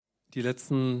Die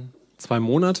letzten 2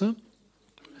 Monate,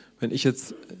 wenn ich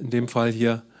jetzt in dem Fall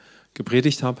hier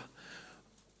gepredigt habe,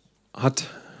 hat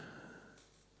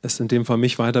es in dem Fall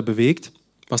mich weiter bewegt,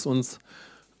 was uns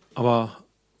aber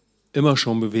immer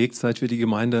schon bewegt, seit wir die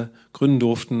Gemeinde gründen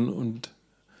durften und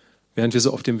während wir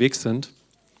so auf dem Weg sind,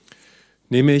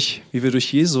 nämlich wie wir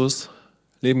durch Jesus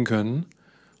leben können,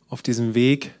 auf diesem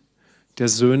Weg der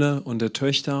Söhne und der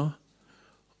Töchter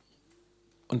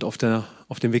und auf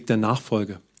dem Weg der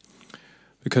Nachfolge.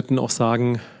 Wir könnten auch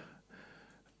sagen,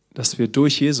 dass wir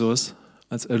durch Jesus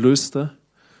als Erlöste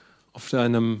auf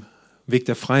einem Weg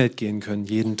der Freiheit gehen können,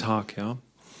 jeden Tag. Ja?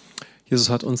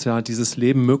 Jesus hat uns ja dieses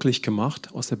Leben möglich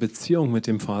gemacht, aus der Beziehung mit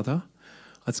dem Vater,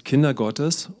 als Kinder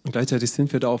Gottes. Und gleichzeitig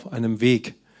sind wir da auf einem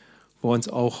Weg, wo er uns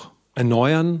auch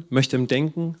erneuern möchte im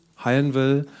Denken, heilen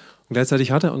will. Und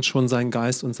gleichzeitig hat er uns schon seinen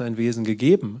Geist und sein Wesen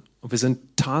gegeben. Und wir sind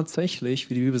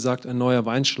tatsächlich, wie die Bibel sagt, ein neuer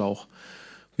Weinschlauch.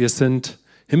 Wir sind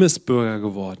Himmelsbürger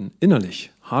geworden,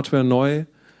 innerlich. Hardware neu,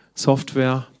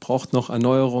 Software braucht noch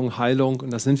Erneuerung, Heilung und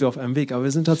da sind wir auf einem Weg. Aber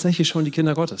wir sind tatsächlich schon die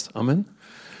Kinder Gottes. Amen.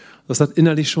 Das hat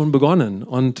innerlich schon begonnen.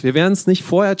 Und wir werden es nicht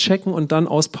vorher checken und dann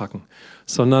auspacken,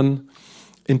 sondern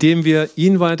indem wir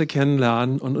ihn weiter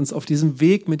kennenlernen und uns auf diesem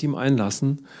Weg mit ihm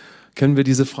einlassen, können wir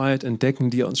diese Freiheit entdecken,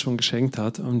 die er uns schon geschenkt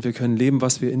hat. Und wir können leben,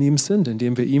 was wir in ihm sind,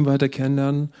 indem wir ihn weiter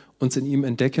kennenlernen, uns in ihm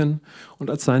entdecken und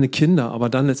als seine Kinder, aber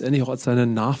dann letztendlich auch als seine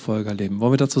Nachfolger leben.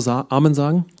 Wollen wir dazu Amen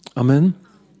sagen? Amen.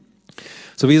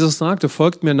 So wie Jesus sagte,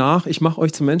 folgt mir nach, ich mache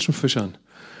euch zu Menschenfischern.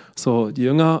 So, die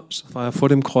Jünger, das war ja vor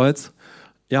dem Kreuz,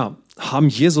 ja, haben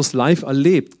Jesus live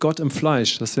erlebt, Gott im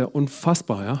Fleisch. Das ist ja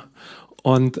unfassbar, ja.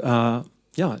 Und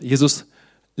Jesus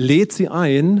lädt sie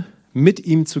ein, mit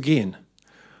ihm zu gehen.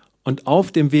 Und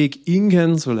auf dem Weg, ihn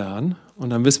kennenzulernen, und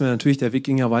dann wissen wir natürlich, der Weg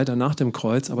ging ja weiter nach dem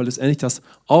Kreuz, aber letztendlich, dass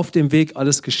auf dem Weg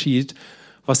alles geschieht,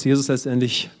 was Jesus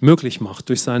letztendlich möglich macht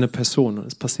durch seine Person. Und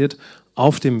es passiert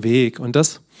auf dem Weg. Und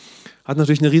das hat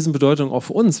natürlich eine Riesenbedeutung auch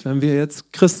für uns, wenn wir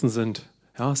jetzt Christen sind.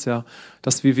 Ja, ist ja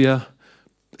das, wie wir,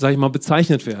 sage ich mal,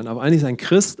 bezeichnet werden. Aber eigentlich ist ein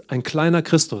Christ ein kleiner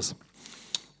Christus.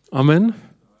 Amen.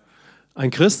 Ein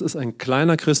Christ ist ein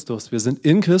kleiner Christus. Wir sind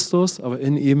in Christus, aber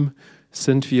in ihm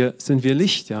sind wir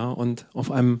Licht, ja, und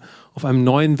auf einem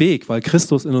neuen Weg, weil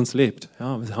Christus in uns lebt.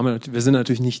 Ja, wir sind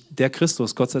natürlich nicht der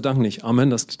Christus, Gott sei Dank nicht. Amen,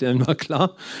 das stellen wir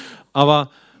klar. Aber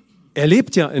er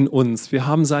lebt ja in uns. Wir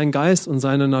haben seinen Geist und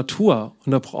seine Natur.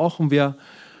 Und da brauchen wir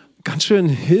ganz schön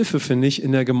Hilfe, finde ich,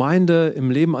 in der Gemeinde,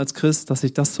 im Leben als Christ, dass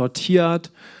sich das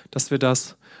sortiert, dass wir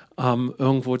das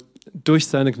irgendwo durch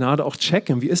seine Gnade auch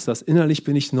checken. Wie ist das? Innerlich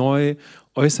bin ich neu,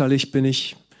 äußerlich bin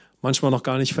ich manchmal noch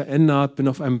gar nicht verändert, bin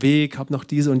auf einem Weg, habe noch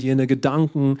diese und jene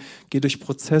Gedanken, gehe durch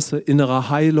Prozesse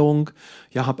innerer Heilung,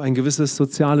 ja, habe ein gewisses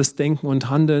soziales Denken und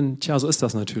Handeln. Tja, so ist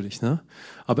das natürlich, ne?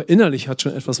 Aber innerlich hat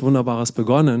schon etwas Wunderbares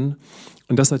begonnen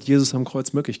und das hat Jesus am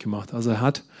Kreuz möglich gemacht. Also er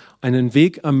hat einen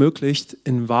Weg ermöglicht,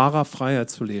 in wahrer Freiheit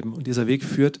zu leben. Und dieser Weg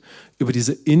führt über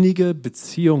diese innige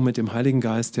Beziehung mit dem Heiligen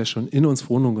Geist, der schon in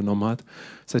uns Wohnung genommen hat,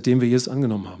 seitdem wir Jesus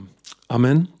angenommen haben.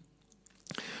 Amen.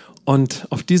 Und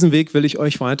auf diesem Weg will ich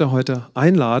euch weiter heute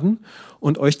einladen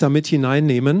und euch da mit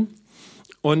hineinnehmen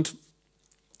und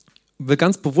will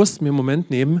ganz bewusst mir einen Moment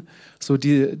nehmen,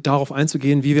 darauf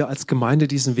einzugehen, wie wir als Gemeinde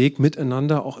diesen Weg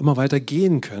miteinander auch immer weiter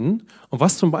gehen können und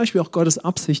was zum Beispiel auch Gottes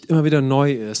Absicht immer wieder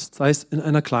neu ist, sei es in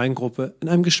einer Kleingruppe, in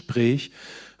einem Gespräch,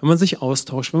 wenn man sich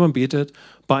austauscht, wenn man betet,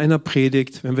 bei einer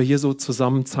Predigt, wenn wir hier so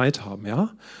zusammen Zeit haben. Ja?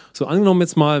 So angenommen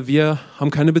jetzt mal, wir haben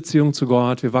keine Beziehung zu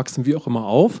Gott, wir wachsen wie auch immer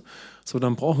auf, so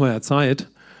dann brauchen wir ja Zeit,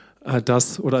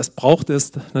 es braucht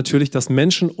natürlich, dass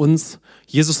Menschen uns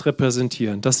Jesus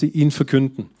repräsentieren, dass sie ihn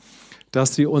verkünden,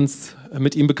 dass sie uns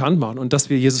mit ihm bekannt machen und dass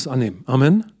wir Jesus annehmen.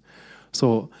 Amen.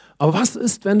 So, aber was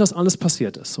ist, wenn das alles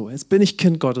passiert ist? So, jetzt bin ich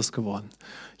Kind Gottes geworden.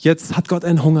 Jetzt hat Gott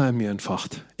einen Hunger in mir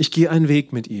entfacht. Ich gehe einen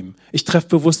Weg mit ihm. Ich treffe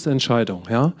bewusste Entscheidungen.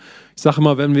 Ja? Ich sage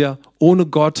immer, wenn wir ohne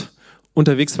Gott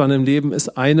unterwegs waren im Leben,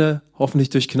 ist eine,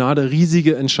 hoffentlich durch Gnade,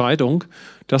 riesige Entscheidung,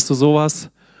 dass du sowas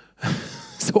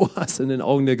in den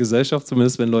Augen der Gesellschaft,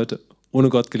 zumindest wenn Leute ohne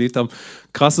Gott gelebt haben,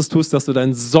 Krasses tust, dass du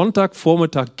deinen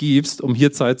Sonntagvormittag gibst, um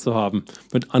hier Zeit zu haben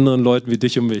mit anderen Leuten wie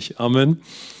dich und mich. Amen.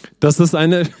 Das ist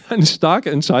eine starke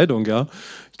Entscheidung, ja.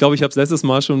 Ich glaube, ich habe es letztes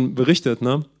Mal schon berichtet,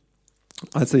 ne?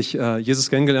 Als ich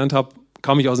Jesus kennengelernt habe,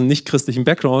 kam ich aus einem nicht-christlichen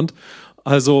Background.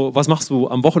 Also, was machst du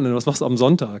am Wochenende, was machst du am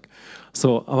Sonntag?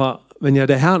 So, aber wenn ja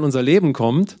der Herr in unser Leben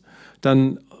kommt,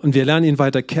 und wir lernen ihn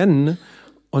weiter kennen,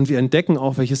 und wir entdecken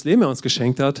auch, welches Leben er uns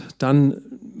geschenkt hat, dann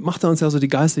macht er uns ja so die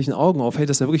geistlichen Augen auf. Hey,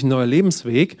 das ist ja wirklich ein neuer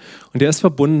Lebensweg. Und der ist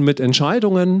verbunden mit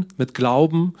Entscheidungen, mit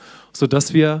Glauben,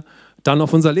 sodass wir dann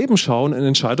auf unser Leben schauen, und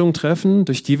Entscheidungen treffen,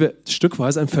 durch die wir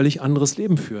stückweise ein völlig anderes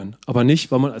Leben führen. Aber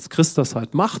nicht, weil man als Christ das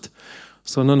halt macht,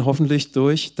 sondern hoffentlich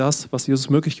durch das, was Jesus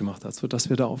möglich gemacht hat, sodass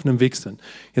wir da auf einem Weg sind.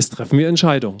 Jetzt treffen wir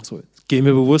Entscheidungen. So, jetzt gehen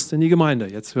wir bewusst in die Gemeinde.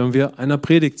 Jetzt hören wir einer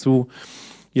Predigt zu.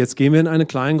 Jetzt gehen wir in eine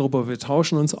Kleingruppe. Wir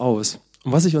tauschen uns aus.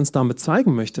 Und was ich uns damit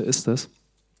zeigen möchte, ist es,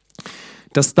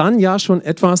 dass dann ja schon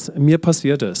etwas in mir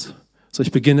passiert ist. So,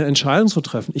 ich beginne Entscheidungen zu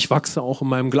treffen. Ich wachse auch in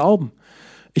meinem Glauben.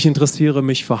 Ich interessiere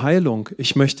mich für Heilung.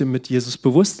 Ich möchte mit Jesus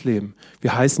bewusst leben.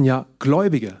 Wir heißen ja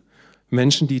Gläubige.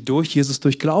 Menschen, die durch Jesus,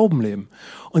 durch Glauben leben.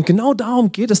 Und genau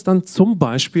darum geht es dann zum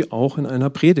Beispiel auch in einer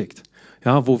Predigt,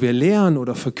 ja, wo wir lehren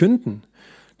oder verkünden,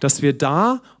 dass wir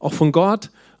da auch von Gott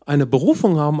eine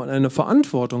Berufung haben und eine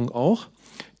Verantwortung auch,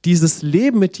 dieses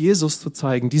Leben mit Jesus zu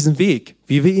zeigen, diesen Weg,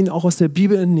 wie wir ihn auch aus der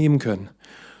Bibel entnehmen können.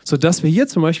 Sodass wir hier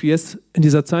zum Beispiel jetzt in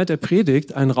dieser Zeit der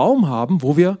Predigt einen Raum haben,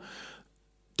 wo wir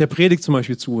der Predigt zum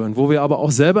Beispiel zuhören, wo wir aber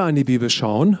auch selber an die Bibel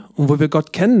schauen und wo wir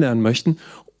Gott kennenlernen möchten,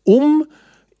 um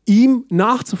ihm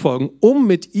nachzufolgen, um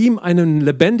mit ihm einen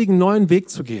lebendigen neuen Weg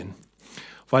zu gehen.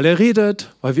 Weil er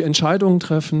redet, weil wir Entscheidungen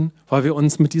treffen, weil wir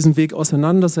uns mit diesem Weg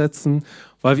auseinandersetzen,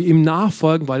 weil wir ihm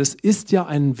nachfolgen, weil es ist ja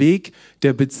ein Weg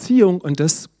der Beziehung und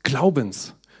des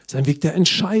Glaubens. Es ist ein Weg der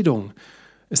Entscheidung.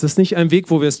 Es ist nicht ein Weg,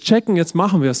 wo wir es checken, jetzt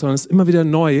machen wir es, sondern es ist immer wieder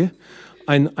neu.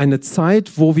 Eine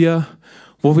Zeit, wo wir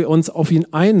uns auf ihn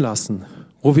einlassen,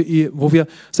 wo wir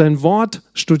sein Wort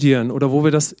studieren oder wo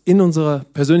wir das in unsere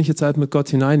persönliche Zeit mit Gott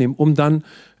hineinnehmen, um dann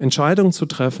Entscheidungen zu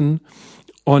treffen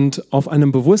und auf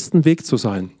einem bewussten Weg zu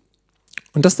sein.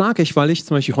 Und das sage ich, weil ich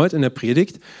zum Beispiel heute in der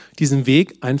Predigt diesen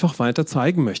Weg einfach weiter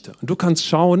zeigen möchte. Und du kannst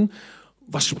schauen,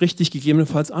 was spricht dich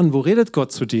gegebenenfalls an? Wo redet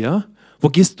Gott zu dir? Wo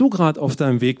gehst du gerade auf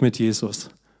deinem Weg mit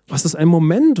Jesus? Was ist ein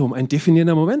Momentum, ein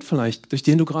definierender Moment vielleicht, durch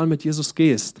den du gerade mit Jesus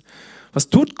gehst? Was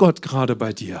tut Gott gerade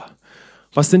bei dir?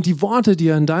 Was sind die Worte, die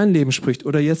er in dein Leben spricht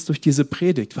oder jetzt durch diese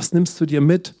Predigt? Was nimmst du dir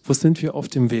mit? Wo sind wir auf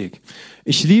dem Weg?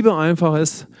 Ich liebe einfach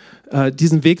es,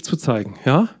 diesen Weg zu zeigen.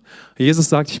 Ja? Jesus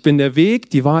sagt, ich bin der Weg,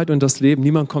 die Wahrheit und das Leben.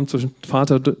 Niemand kommt zum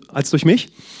Vater als durch mich.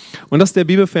 Und das ist der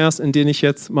Bibelvers, in den ich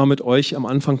jetzt mal mit euch am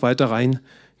Anfang weiter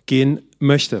reingehen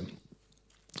möchte.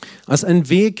 Also ein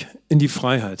Weg in die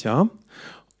Freiheit. Ja?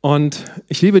 Und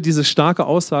ich liebe diese starke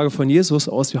Aussage von Jesus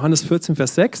aus Johannes 14,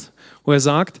 Vers 6, wo er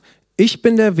sagt, ich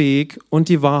bin der Weg und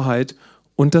die Wahrheit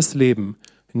und das Leben.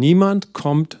 Niemand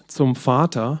kommt zum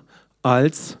Vater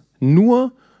als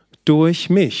nur durch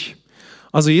mich.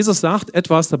 Also Jesus sagt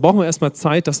etwas, da brauchen wir erstmal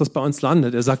Zeit, dass das bei uns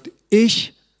landet. Er sagt,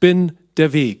 ich bin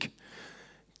der Weg.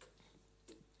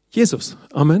 Jesus,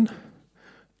 Amen.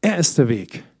 Er ist der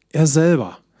Weg, er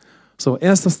selber. So,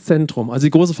 er ist das Zentrum. Also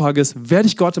die große Frage ist, werde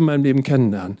ich Gott in meinem Leben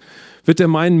kennenlernen? Wird er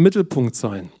mein Mittelpunkt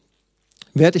sein?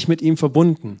 Werde ich mit ihm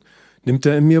verbunden? Nimmt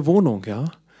er in mir Wohnung, ja?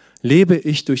 Lebe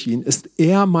ich durch ihn? Ist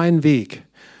er mein Weg?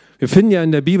 Wir finden ja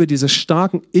in der Bibel diese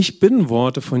starken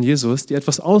Ich-Bin-Worte von Jesus, die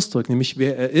etwas ausdrücken, nämlich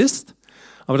wer er ist.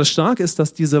 Aber das Starke ist,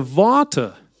 dass diese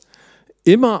Worte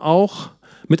immer auch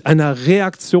mit einer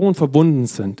Reaktion verbunden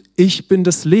sind. Ich bin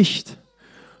das Licht.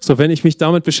 So, wenn ich mich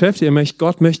damit beschäftige,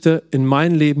 Gott möchte in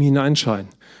mein Leben hineinscheinen.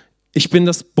 Ich bin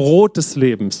das Brot des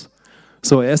Lebens.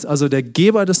 So, er ist also der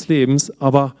Geber des Lebens,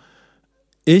 aber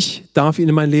ich darf ihn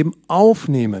in mein Leben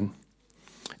aufnehmen.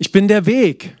 Ich bin der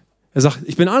Weg. Er sagt,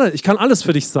 ich kann alles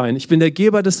für dich sein. Ich bin der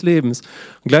Geber des Lebens.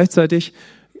 Und gleichzeitig,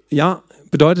 ja,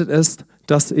 bedeutet es,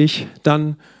 dass ich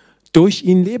dann durch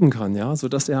ihn leben kann, ja,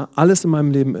 sodass er alles in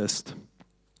meinem Leben ist.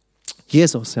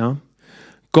 Jesus, ja,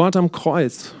 Gott am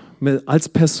Kreuz als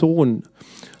Person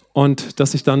und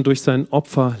dass ich dann durch sein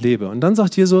Opfer lebe. Und dann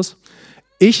sagt Jesus,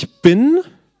 ich bin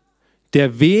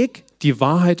der Weg, die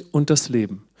Wahrheit und das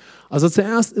Leben. Also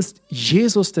zuerst ist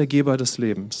Jesus der Geber des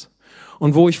Lebens.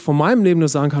 Und wo ich von meinem Leben nur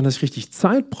sagen kann, dass ich richtig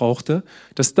Zeit brauchte,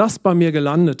 dass das bei mir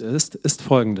gelandet ist, ist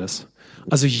Folgendes.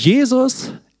 Also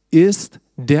Jesus ist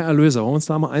der Erlöser. Wollen wir uns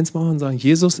da mal eins machen und sagen,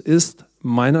 Jesus ist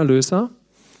mein Erlöser.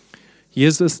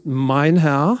 Jesus ist mein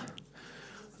Herr.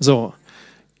 So,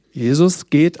 Jesus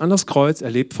geht an das Kreuz,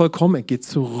 er lebt vollkommen, er geht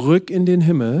zurück in den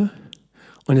Himmel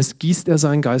und jetzt gießt er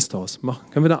seinen Geist aus.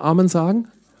 Können wir da Amen sagen?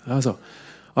 Also,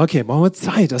 okay, brauchen wir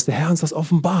Zeit, dass der Herr uns das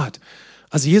offenbart.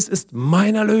 Also Jesus ist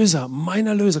mein Erlöser, mein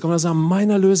Erlöser. Kann man sagen, mein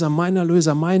Erlöser,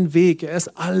 mein Weg. Er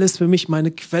ist alles für mich,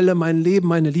 meine Quelle, mein Leben,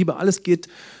 meine Liebe. Alles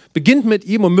beginnt mit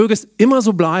ihm und möge es immer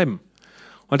so bleiben.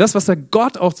 Und das, was der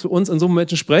Gott auch zu uns in so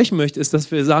Momenten sprechen möchte, ist,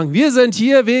 dass wir sagen, wir sind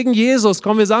hier wegen Jesus.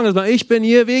 Komm, wir sagen das mal, ich bin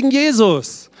hier wegen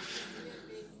Jesus.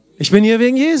 Ich bin hier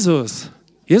wegen Jesus.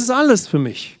 Jesus ist alles für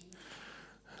mich.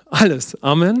 Alles.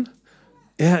 Amen.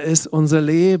 Er ist unser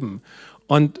Leben.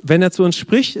 Und wenn er zu uns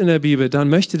spricht in der Bibel, dann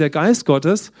möchte der Geist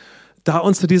Gottes da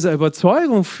uns zu dieser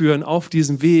Überzeugung führen auf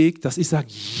diesem Weg, dass ich sage,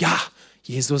 ja,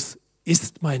 Jesus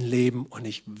ist mein Leben und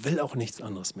ich will auch nichts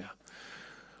anderes mehr.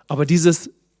 Aber dieses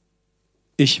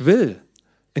Ich will,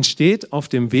 entsteht auf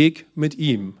dem Weg mit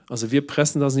ihm. Also wir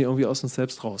pressen das nicht irgendwie aus uns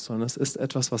selbst raus, sondern es ist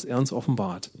etwas, was er uns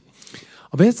offenbart.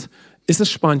 Aber jetzt ist es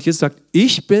spannend. Jesus sagt,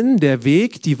 ich bin der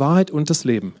Weg, die Wahrheit und das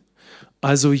Leben.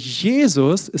 Also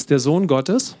Jesus ist der Sohn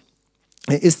Gottes,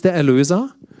 er ist der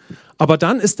Erlöser, aber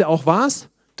dann ist er auch was?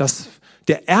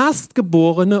 Der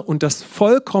Erstgeborene und das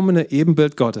vollkommene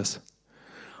Ebenbild Gottes.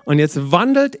 Und jetzt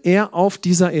wandelt er auf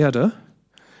dieser Erde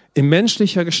in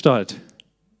menschlicher Gestalt.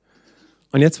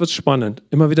 Und jetzt wird es spannend,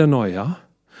 immer wieder neu, ja?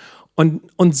 Und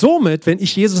somit, wenn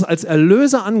ich Jesus als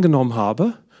Erlöser angenommen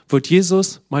habe, wird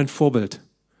Jesus mein Vorbild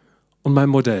und mein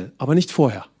Modell, aber nicht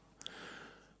vorher.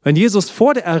 Wenn Jesus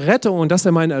vor der Errettung und dass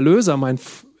er mein Erlöser mein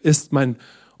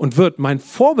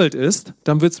Vorbild ist,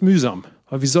 dann wird es mühsam.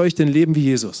 Aber wie soll ich denn leben wie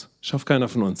Jesus? Schafft keiner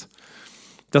von uns.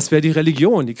 Das wäre die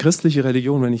Religion, die christliche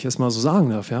Religion, wenn ich es mal so sagen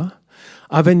darf, ja?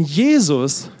 Aber wenn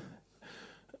Jesus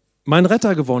mein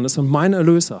Retter geworden ist und mein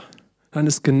Erlöser, dann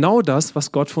ist genau das,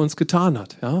 was Gott für uns getan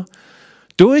hat. Ja?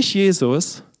 Durch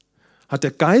Jesus hat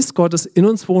der Geist Gottes in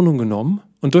uns Wohnung genommen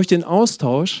und durch den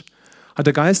Austausch hat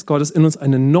der Geist Gottes in uns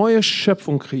eine neue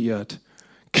Schöpfung kreiert.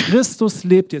 Christus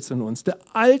lebt jetzt in uns. Der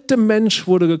alte Mensch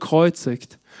wurde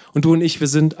gekreuzigt und du und ich, wir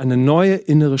sind eine neue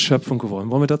innere Schöpfung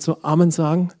geworden. Wollen wir dazu Amen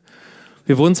sagen?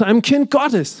 Wir wurden zu einem Kind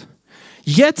Gottes.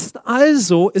 Jetzt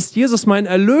also ist Jesus mein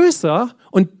Erlöser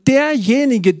und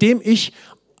derjenige, dem ich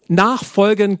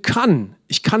nachfolgen kann.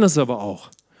 Ich kann es aber auch,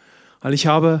 weil ich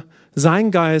habe seinen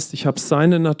Geist, ich habe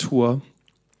seine Natur.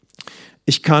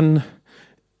 Ich kann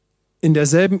in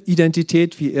derselben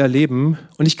Identität wie er leben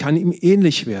und ich kann ihm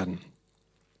ähnlich werden.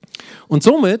 Und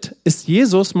somit ist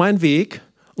Jesus mein Weg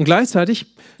und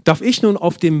gleichzeitig darf ich nun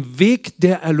auf dem Weg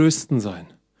der Erlösten sein.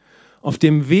 Auf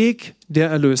dem Weg der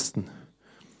Erlösten.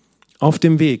 Auf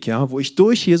dem Weg, ja, wo ich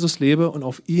durch Jesus lebe und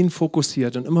auf ihn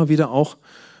fokussiert und immer wieder auch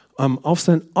auf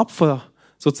sein Opfer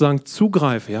sozusagen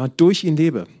zugreife, ja, durch ihn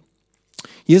lebe.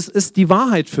 Jesus ist die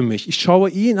Wahrheit für mich. Ich schaue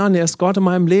ihn an, er ist Gott in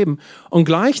meinem Leben. Und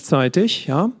gleichzeitig,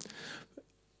 ja,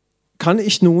 kann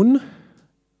ich nun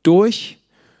durch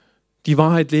die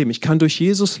Wahrheit leben. Ich kann durch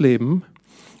Jesus leben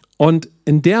und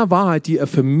in der Wahrheit, die er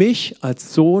für mich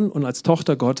als Sohn und als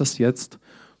Tochter Gottes jetzt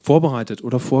vorbereitet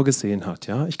oder vorgesehen hat.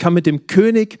 Ja? Ich kann mit dem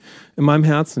König in meinem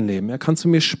Herzen leben. Er kann zu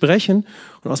mir sprechen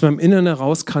und aus meinem Inneren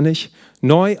heraus kann ich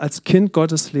neu als Kind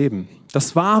Gottes leben.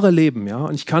 Das wahre Leben. Ja?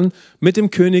 Und ich kann mit dem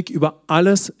König über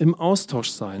alles im Austausch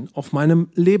sein, auf meinem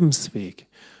Lebensweg.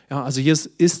 Ja, also Jesus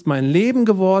ist mein Leben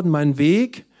geworden, mein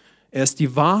Weg. Er ist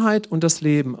die Wahrheit und das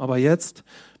Leben. Aber jetzt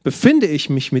befinde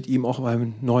ich mich mit ihm auch auf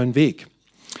einem neuen Weg.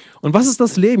 Und was ist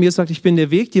das Leben? Jesus sagt, ich bin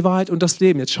der Weg, die Wahrheit und das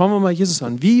Leben. Jetzt schauen wir mal Jesus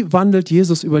an. Wie wandelt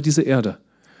Jesus über diese Erde?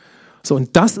 So,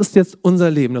 und das ist jetzt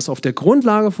unser Leben. Das ist auf der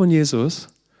Grundlage von Jesus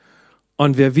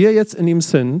und wer wir jetzt in ihm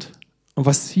sind und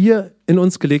was hier in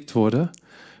uns gelegt wurde,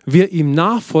 wir ihm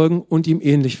nachfolgen und ihm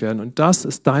ähnlich werden. Und das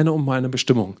ist deine und meine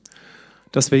Bestimmung.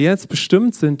 Dass wir jetzt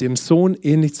bestimmt sind, dem Sohn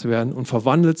ähnlich zu werden und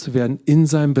verwandelt zu werden in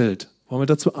sein Bild. Wollen wir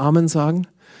dazu Amen sagen?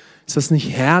 Ist das nicht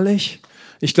herrlich?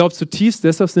 Ich glaube zutiefst,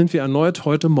 deshalb sind wir erneut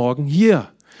heute Morgen hier.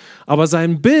 Aber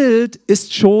sein Bild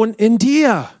ist schon in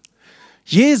dir.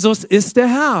 Jesus ist der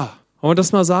Herr. Wollen wir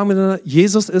das mal sagen miteinander?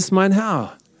 Jesus ist mein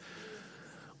Herr.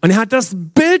 Und er hat das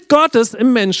Bild Gottes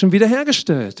im Menschen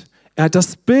wiederhergestellt. Er hat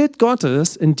das Bild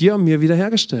Gottes in dir und mir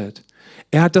wiederhergestellt.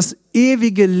 Er hat das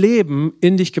ewige Leben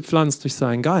in dich gepflanzt durch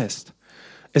seinen Geist.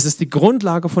 Es ist die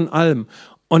Grundlage von allem.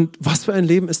 Und was für ein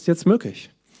Leben ist jetzt möglich?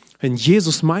 Wenn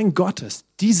Jesus mein Gott ist,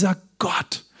 dieser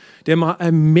Gott, der mal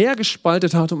ein Meer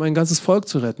gespaltet hat, um ein ganzes Volk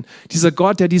zu retten. Dieser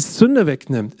Gott, der die Sünde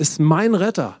wegnimmt, ist mein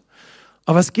Retter.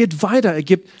 Aber es geht weiter. Er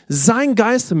gibt seinen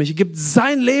Geist in mich, er gibt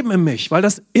sein Leben in mich, weil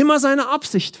das immer seine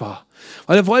Absicht war.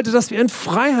 Weil er wollte, dass wir in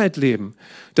Freiheit leben,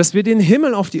 dass wir den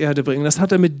Himmel auf die Erde bringen. Das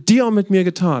hat er mit dir und mit mir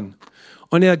getan.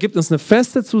 Und er gibt uns eine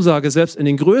feste Zusage, selbst in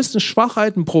den größten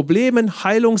Schwachheiten, Problemen,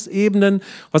 Heilungsebenen,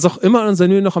 was auch immer unser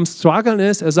Nö noch am Struggeln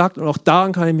ist. Er sagt, und auch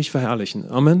daran kann ich mich verherrlichen.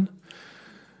 Amen.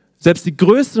 Selbst die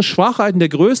größten Schwachheiten, der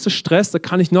größte Stress, da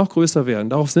kann ich noch größer werden.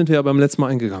 Darauf sind wir ja beim letzten Mal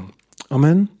eingegangen.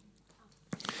 Amen.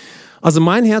 Also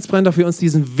mein Herz brennt dafür, uns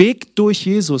diesen Weg durch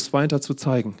Jesus weiter zu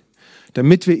zeigen,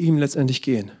 damit wir ihm letztendlich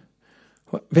gehen.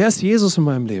 Wer ist Jesus in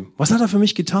meinem Leben? Was hat er für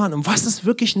mich getan? Und was ist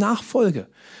wirklich Nachfolge?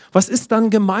 Was ist dann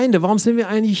Gemeinde? Warum sind wir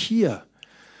eigentlich hier?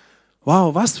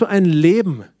 Wow, was für ein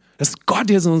Leben, dass Gott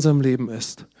jetzt in unserem Leben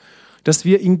ist. Dass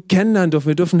wir ihn kennenlernen dürfen,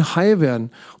 wir dürfen heil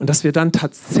werden. Und dass wir dann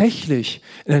tatsächlich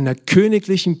in einer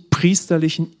königlichen,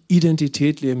 priesterlichen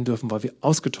Identität leben dürfen, weil wir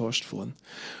ausgetauscht wurden.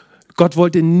 Gott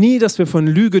wollte nie, dass wir von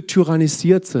Lüge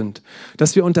tyrannisiert sind,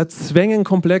 dass wir unter Zwängen,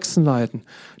 Komplexen leiden,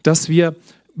 dass wir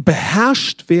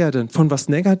beherrscht werden von was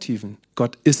Negativen.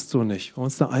 Gott ist so nicht. Wollen wir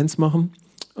uns da eins machen?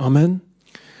 Amen.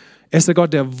 Er ist der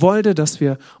Gott, der wollte, dass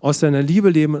wir aus seiner Liebe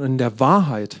leben und in der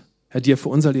Wahrheit, die er für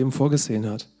unser Leben vorgesehen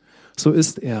hat. So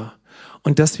ist er.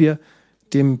 Und dass wir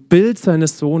dem Bild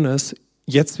seines Sohnes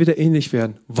jetzt wieder ähnlich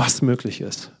werden, was möglich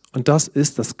ist. Und das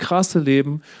ist das krasse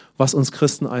Leben, was uns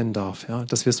Christen einen darf, ja?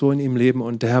 Dass wir so in ihm leben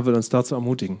und der Herr will uns dazu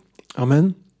ermutigen.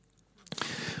 Amen.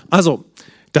 Also,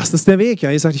 das ist der Weg.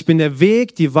 Ja? Ihr sagt, ich bin der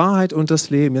Weg, die Wahrheit und das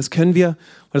Leben. Jetzt können wir,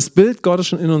 weil das Bild Gottes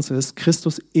schon in uns ist,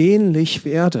 Christus ähnlich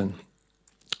werden.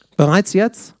 Bereits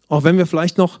jetzt, auch wenn wir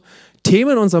vielleicht noch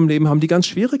Themen in unserem Leben haben, die ganz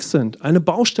schwierig sind. Eine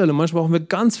Baustelle, manchmal brauchen wir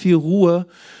ganz viel Ruhe,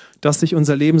 dass sich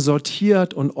unser Leben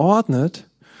sortiert und ordnet.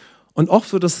 Und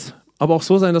oft wird es aber auch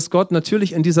so sein, dass Gott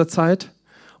natürlich in dieser Zeit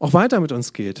auch weiter mit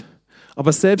uns geht.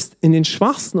 Aber selbst in den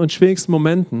schwachsten und schwierigsten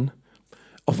Momenten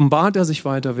offenbart er sich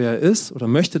weiter, wer er ist oder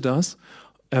möchte das.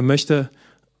 Er möchte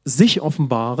sich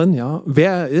offenbaren, ja,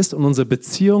 wer er ist, und unsere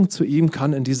Beziehung zu ihm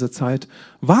kann in dieser Zeit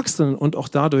wachsen und auch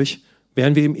dadurch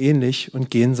werden wir ihm ähnlich und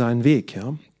gehen seinen Weg.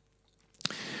 Ja.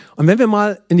 Und wenn wir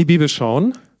mal in die Bibel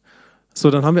schauen, so,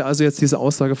 dann haben wir also jetzt diese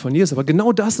Aussage von Jesus. Aber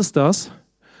genau das ist das,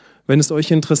 wenn es euch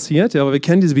interessiert, ja, aber wir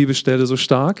kennen diese Bibelstelle so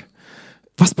stark,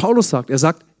 was Paulus sagt. Er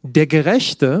sagt, der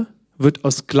Gerechte wird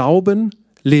aus Glauben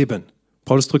leben.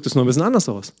 Paulus drückt es nur ein bisschen anders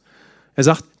aus. Er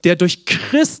sagt, der durch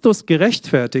Christus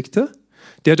Gerechtfertigte,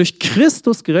 der durch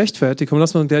Christus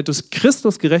Gerechtfertigte, der durch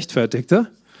Christus Gerechtfertigte,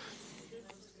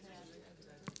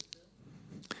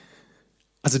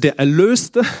 also der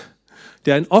Erlöste,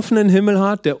 der einen offenen Himmel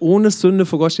hat, der ohne Sünde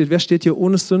vor Gott steht. Wer steht hier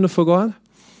ohne Sünde vor Gott?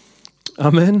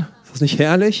 Amen. Ist das nicht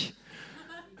herrlich?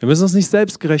 Wir müssen uns nicht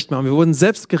selbst gerecht machen. Wir wurden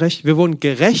selbstgerecht, wir wurden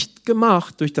gerecht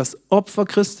gemacht durch das Opfer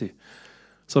Christi.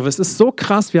 So, es ist so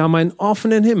krass, wir haben einen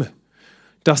offenen Himmel.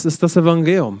 Das ist das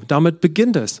Evangelium. Damit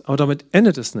beginnt es, aber damit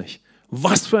endet es nicht.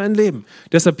 Was für ein Leben.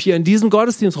 Deshalb hier in diesem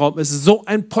Gottesdienstraum ist so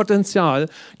ein Potenzial,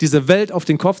 diese Welt auf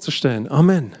den Kopf zu stellen.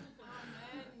 Amen.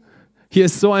 Hier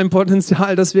ist so ein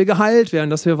Potenzial, dass wir geheilt werden,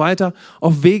 dass wir weiter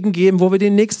auf Wegen gehen, wo wir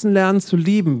den Nächsten lernen zu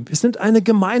lieben. Wir sind eine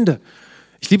Gemeinde.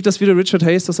 Ich liebe das, wie der Richard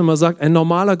Hayes das immer sagt, ein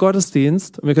normaler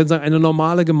Gottesdienst, und wir können sagen, eine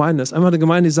normale Gemeinde. Es ist einfach eine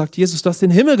Gemeinde, die sagt, Jesus, du hast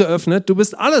den Himmel geöffnet, du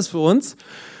bist alles für uns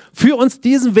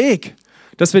diesen Weg,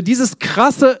 dass wir dieses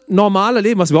krasse, normale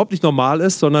Leben, was überhaupt nicht normal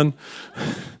ist, sondern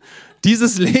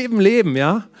dieses Leben leben,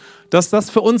 ja, dass das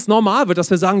für uns normal wird,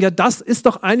 dass wir sagen, ja, das ist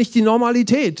doch eigentlich die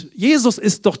Normalität. Jesus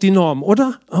ist doch die Norm,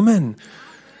 oder? Amen.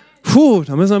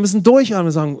 Da müssen wir ein bisschen durchatmen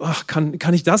und sagen, ach,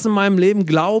 kann ich das in meinem Leben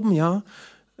glauben, ja?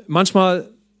 Manchmal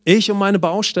ich und meine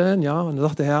Baustellen, ja, und dann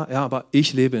sagt der Herr, ja, aber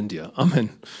ich lebe in dir. Amen.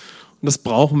 Und das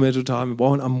brauchen wir total. Wir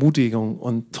brauchen Ermutigung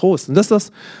und Trost. Und das ist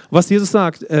das, was Jesus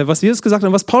sagt, was Jesus gesagt hat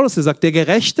und was Paulus hier sagt. Der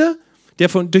Gerechte, der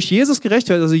durch Jesus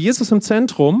gerechtfertigt, also Jesus im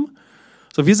Zentrum,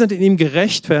 so wir sind in ihm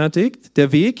gerechtfertigt,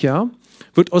 der Weg, ja,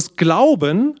 wird aus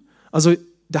Glauben, also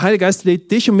der Heilige Geist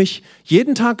lädt dich und mich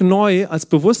jeden Tag neu als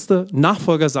bewusste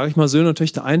Nachfolger, sage ich mal, Söhne und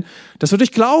Töchter ein, dass wir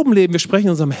durch Glauben leben. Wir sprechen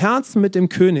in unserem Herzen mit dem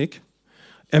König.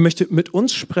 Er möchte mit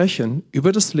uns sprechen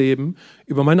über das Leben,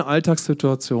 über meine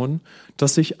Alltagssituation,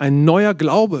 dass sich ein neuer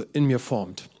Glaube in mir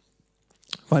formt,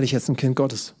 weil ich jetzt ein Kind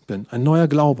Gottes bin. Ein neuer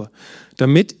Glaube,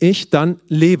 damit ich dann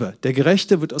lebe. Der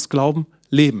Gerechte wird aus Glauben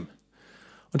leben.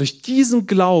 Und durch diesen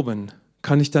Glauben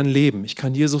kann ich dann leben. Ich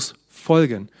kann Jesus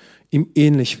folgen, ihm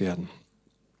ähnlich werden.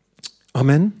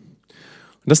 Amen.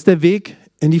 Und das ist der Weg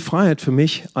in die Freiheit für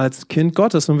mich als Kind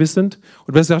Gottes. Und wir sind,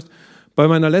 und besser gesagt, bei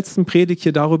meiner letzten Predigt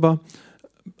hier darüber,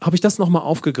 habe ich das nochmal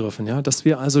aufgegriffen, ja, dass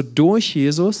wir also durch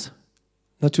Jesus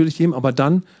natürlich leben, aber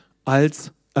dann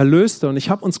als Erlöste. Und ich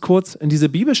habe uns kurz in diese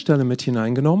Bibelstelle mit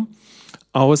hineingenommen,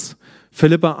 aus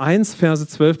Philipper 1, Verse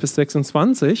 12 bis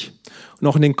 26 und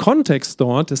auch in den Kontext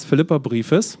dort des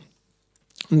Philipperbriefes.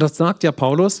 Und das sagt ja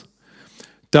Paulus,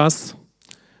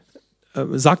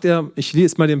 sagt er, ich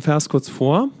lese mal den Vers kurz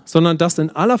vor, sondern dass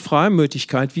in aller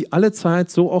Freimütigkeit, wie alle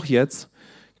Zeit, so auch jetzt,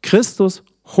 Christus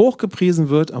hochgepriesen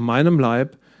wird an meinem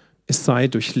Leib, es sei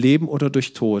durch Leben oder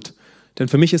durch Tod. Denn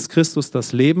für mich ist Christus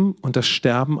das Leben und das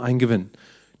Sterben ein Gewinn.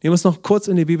 Nehmen wir es noch kurz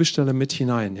in die Bibelstelle mit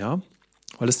hinein, ja?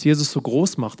 Weil es Jesus so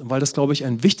groß macht und weil das, glaube ich,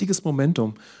 ein wichtiges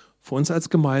Momentum für uns als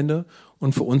Gemeinde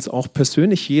und für uns auch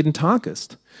persönlich jeden Tag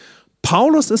ist.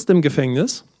 Paulus ist im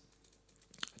Gefängnis,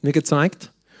 mir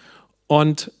gezeigt,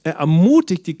 und er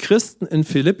ermutigt die Christen in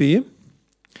Philippi,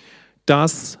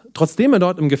 dass, trotzdem er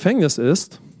dort im Gefängnis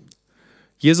ist,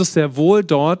 Jesus sehr wohl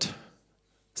dort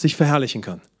sich verherrlichen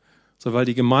kann. So, weil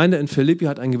die Gemeinde in Philippi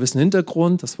hat einen gewissen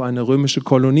Hintergrund, das war eine römische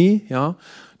Kolonie, ja,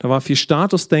 da war viel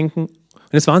Statusdenken.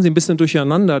 Und jetzt waren sie ein bisschen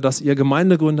durcheinander, dass ihr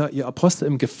Gemeindegründer, ihr Apostel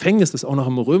im Gefängnis ist, auch noch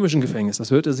im römischen Gefängnis. Das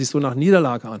hörte sich so nach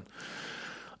Niederlage an.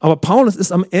 Aber Paulus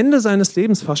ist am Ende seines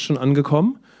Lebens fast schon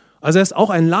angekommen. Also er ist auch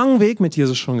einen langen Weg mit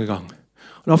Jesus schon gegangen.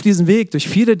 Und auf diesem Weg, durch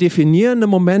viele definierende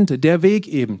Momente, der Weg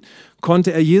eben,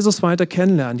 konnte er Jesus weiter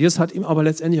kennenlernen. Jesus hat ihm aber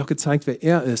letztendlich auch gezeigt, wer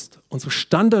er ist. Und so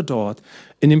stand er dort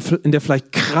in der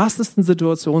vielleicht krassesten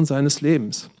Situation seines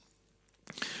Lebens.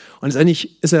 Und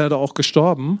letztendlich ist er da auch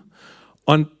gestorben.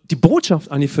 Und die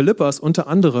Botschaft an die Philipper ist unter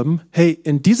anderem, hey,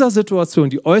 in dieser Situation,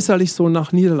 die äußerlich so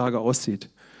nach Niederlage aussieht,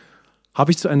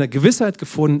 habe ich zu einer Gewissheit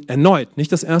gefunden, erneut,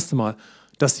 nicht das erste Mal,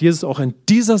 dass Jesus auch in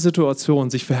dieser Situation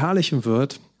sich verherrlichen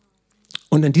wird.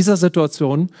 Und in dieser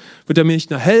Situation wird er mir nicht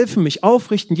nur helfen, mich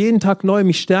aufrichten, jeden Tag neu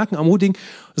mich stärken, ermutigen,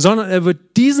 sondern er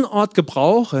wird diesen Ort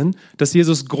gebrauchen, dass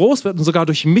Jesus groß wird und sogar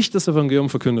durch mich das Evangelium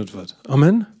verkündet wird.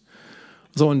 Amen.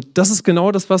 So, und das ist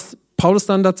genau das, was Paulus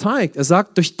dann da zeigt. Er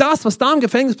sagt, durch das, was da im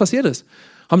Gefängnis passiert ist,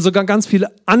 haben sogar ganz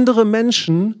viele andere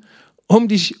Menschen um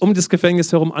das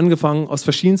Gefängnis herum angefangen, aus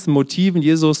verschiedensten Motiven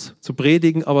Jesus zu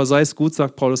predigen. Aber sei es gut,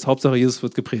 sagt Paulus, Hauptsache Jesus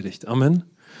wird gepredigt. Amen.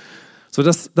 So,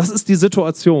 das ist die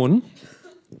Situation.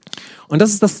 Und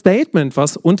das ist das Statement,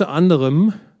 was unter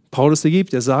anderem Paulus hier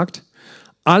gibt. Er sagt,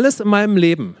 alles in meinem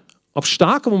Leben, ob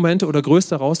starke Momente oder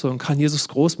größte Herausforderungen, kann Jesus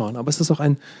groß machen. Aber es ist auch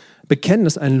ein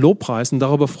Bekenntnis, ein Lobpreis und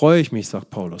darüber freue ich mich, sagt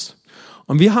Paulus.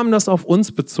 Und wir haben das auf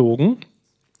uns bezogen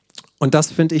und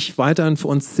das finde ich weiterhin für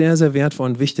uns sehr, sehr wertvoll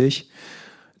und wichtig,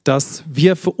 dass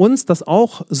wir für uns das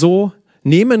auch so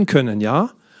nehmen können,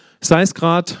 ja? Sei es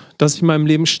gerade, dass ich in meinem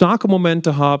Leben starke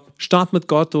Momente habe, Start mit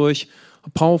Gott durch,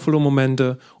 powervolle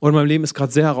Momente oder mein Leben ist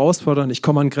gerade sehr herausfordernd, ich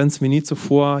komme an Grenzen wie nie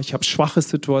zuvor, ich habe schwache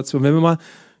Situationen. Wenn wir mal,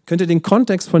 könnt ihr den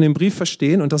Kontext von dem Brief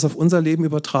verstehen und das auf unser Leben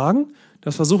übertragen?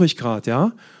 Das versuche ich gerade,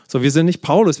 ja? So, wir sind nicht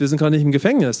Paulus, wir sind gerade nicht im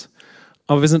Gefängnis,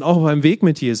 aber wir sind auch auf einem Weg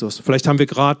mit Jesus. Vielleicht haben wir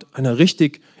gerade eine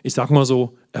richtig, ich sag mal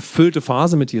so, erfüllte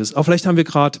Phase mit Jesus. Aber vielleicht haben wir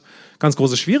gerade ganz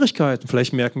große Schwierigkeiten.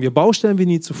 Vielleicht merken wir Baustellen wie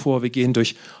nie zuvor. Wir gehen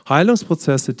durch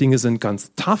Heilungsprozesse, Dinge sind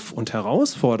ganz tough und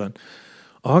herausfordernd.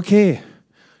 Okay,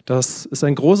 das ist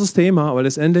ein großes Thema, aber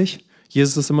letztendlich,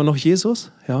 Jesus ist immer noch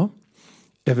Jesus, ja?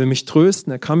 Er will mich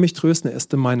trösten, er kann mich trösten, er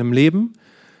ist in meinem Leben.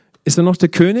 Ist er noch der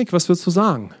König? Was würdest du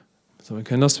sagen? So, wir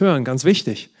können das hören, ganz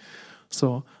wichtig.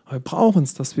 So, aber wir brauchen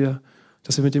es, dass wir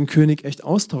mit dem König echt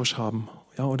Austausch haben,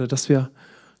 ja? Oder dass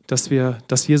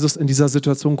Jesus in dieser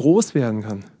Situation groß werden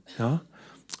kann, ja?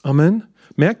 Amen.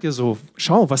 Merkt ihr so,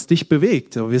 schau, was dich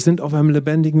bewegt. Wir sind auf einem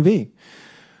lebendigen Weg.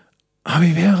 Aber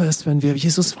wie wäre es, wenn wir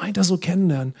Jesus weiter so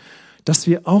kennenlernen, dass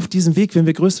wir auf diesem Weg, wenn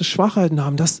wir größte Schwachheiten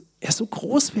haben, dass er so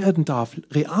groß werden darf,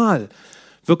 real,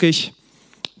 wirklich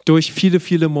durch viele,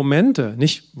 viele Momente,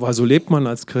 nicht, weil so lebt man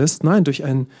als Christ, nein, durch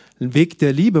einen Weg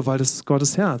der Liebe, weil das ist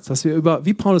Gottes Herz, dass wir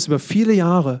wie Paulus über viele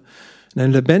Jahre in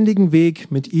einen lebendigen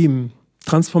Weg mit ihm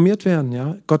transformiert werden,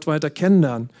 ja, Gott weiter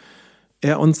kennenlernen,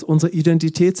 er uns unsere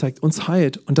Identität zeigt, uns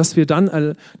heilt und dass wir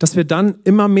dann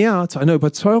immer mehr zu einer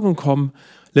Überzeugung kommen,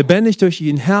 lebendig durch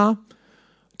ihn, Herr,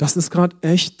 das ist gerade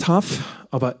echt tough,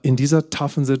 aber in dieser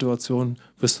toughen Situation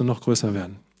wirst du noch größer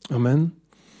werden. Amen.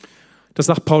 Das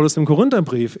sagt Paulus im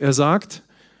Korintherbrief. Er sagt,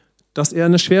 dass er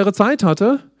eine schwere Zeit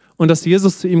hatte und dass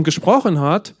Jesus zu ihm gesprochen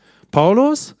hat.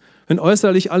 Paulus, wenn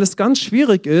äußerlich alles ganz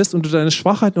schwierig ist und du deine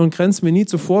Schwachheiten und Grenzen wie nie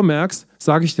zuvor merkst,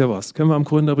 sage ich dir was. Können wir am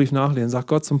Korintherbrief nachlesen. Sagt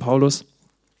Gott zum Paulus.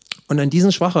 Und an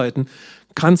diesen Schwachheiten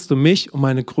kannst du mich und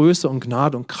meine Größe und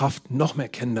Gnade und Kraft noch mehr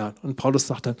kennenlernen. Und Paulus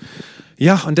sagt dann,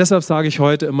 ja, und deshalb sage ich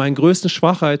heute, in meinen größten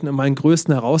Schwachheiten, in meinen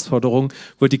größten Herausforderungen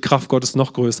wird die Kraft Gottes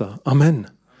noch größer. Amen.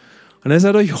 Und er ist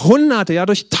ja durch Hunderte, ja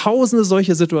durch Tausende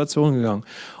solche Situationen gegangen.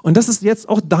 Und das ist jetzt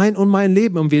auch dein und mein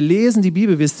Leben. Und wir lesen die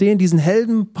Bibel, wir sehen diesen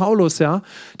Helden Paulus, ja,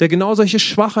 der genau solche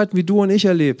Schwachheiten wie du und ich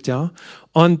erlebt, ja.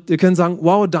 Und wir können sagen,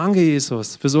 wow, danke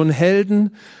Jesus für so einen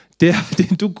Helden, der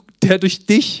durch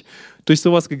dich durch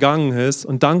sowas gegangen ist.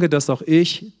 Und danke, dass auch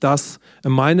ich das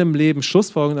in meinem Leben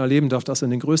Schlussfolgerungen erleben darf, dass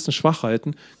in den größten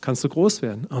Schwachheiten kannst du groß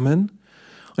werden. Amen.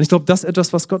 Und ich glaube, das ist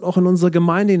etwas, was Gott auch in unsere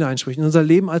Gemeinde hineinspricht, in unser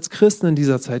Leben als Christen in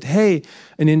dieser Zeit. Hey,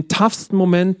 in den toughsten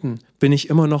Momenten bin ich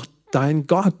immer noch dein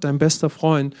Gott, dein bester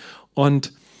Freund.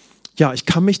 Und ja, ich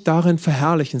kann mich darin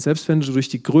verherrlichen, selbst wenn du durch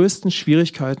die größten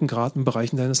Schwierigkeiten gerade in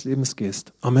Bereichen deines Lebens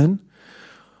gehst. Amen.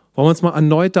 Wollen wir uns mal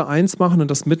erneut da eins machen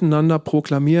und das miteinander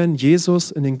proklamieren?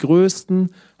 Jesus, in den größten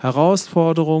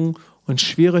Herausforderungen und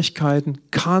Schwierigkeiten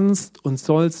kannst und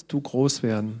sollst du groß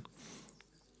werden.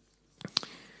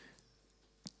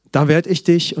 Da werde ich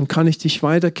dich und kann ich dich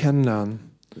weiter kennenlernen.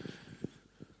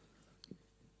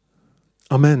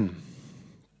 Amen.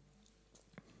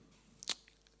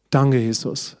 Danke,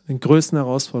 Jesus. In den größten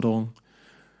Herausforderungen,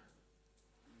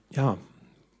 ja,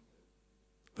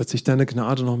 wird sich deine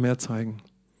Gnade noch mehr zeigen.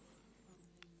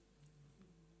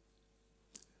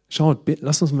 Schau,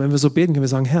 lass uns, wenn wir so beten, können wir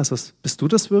sagen, Herr, bist du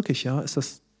das wirklich? Ja? Ist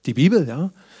das die Bibel?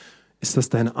 Ja? Ist das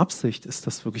deine Absicht? Ist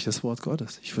das wirklich das Wort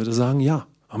Gottes? Ich würde sagen, ja.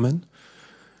 Amen.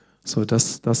 So,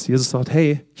 dass Jesus sagt,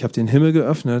 hey, ich habe den Himmel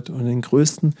geöffnet und in den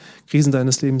größten Krisen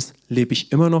deines Lebens lebe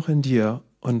ich immer noch in dir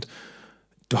und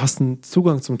du hast einen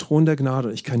Zugang zum Thron der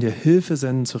Gnade. Ich kann dir Hilfe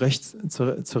senden zur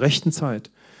rechten Zeit.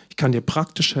 Ich kann dir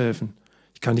praktisch helfen.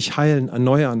 Ich kann dich heilen,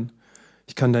 erneuern.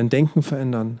 Ich kann dein Denken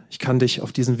verändern. Ich kann dich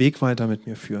auf diesen Weg weiter mit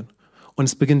mir führen. Und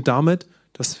es beginnt damit,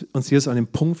 dass uns Jesus an den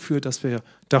Punkt führt, dass wir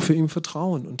dafür ihm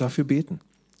vertrauen und dafür beten.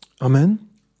 Amen.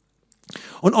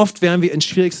 Und oft werden wir in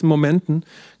schwierigsten Momenten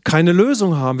keine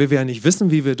Lösung haben. Wir werden nicht wissen,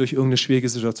 wie wir durch irgendeine schwierige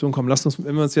Situation kommen. Lasst uns,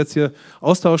 wenn wir uns jetzt hier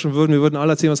austauschen würden, wir würden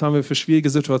alle erzählen, was haben wir für schwierige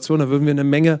Situationen, dann würden wir eine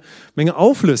Menge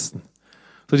auflisten.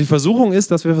 So, die Versuchung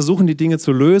ist, dass wir versuchen, die Dinge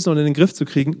zu lösen und in den Griff zu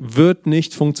kriegen, wird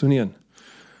nicht funktionieren.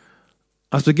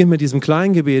 Also beginnt mit diesem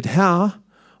kleinen Gebet: Herr,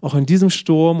 auch in diesem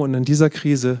Sturm und in dieser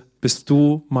Krise bist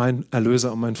du mein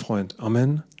Erlöser und mein Freund.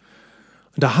 Amen.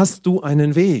 Und da hast du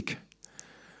einen Weg.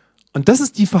 Und das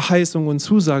ist die Verheißung und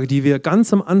Zusage, die wir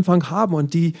ganz am Anfang haben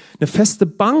und die eine feste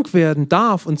Bank werden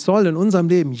darf und soll in unserem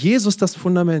Leben. Jesus, das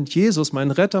Fundament, Jesus,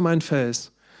 mein Retter, mein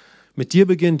Fels. Mit dir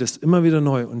beginnt es immer wieder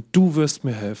neu und du wirst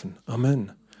mir helfen.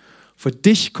 Amen. Für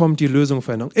dich kommt die Lösung,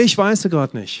 Veränderung. Ich weiß es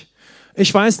gerade nicht.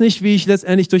 Ich weiß nicht, wie ich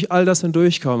letztendlich durch all das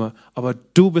hindurchkomme, aber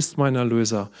du bist mein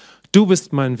Erlöser. Du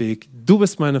bist mein Weg. Du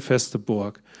bist meine feste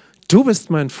Burg. Du bist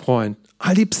mein Freund.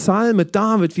 All die Psalme,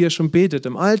 David, wie er schon betet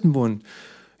im Alten Bund.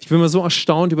 Ich bin mal so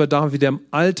erstaunt über David, wie der im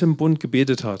Alten Bund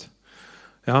gebetet hat.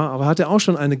 Ja, aber hat er auch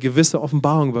schon eine gewisse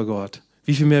Offenbarung über Gott.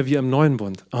 Wie viel mehr wir im Neuen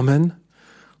Bund. Amen.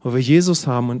 Wo wir Jesus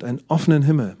haben und einen offenen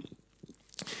Himmel.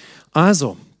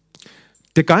 Also,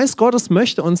 der Geist Gottes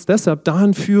möchte uns deshalb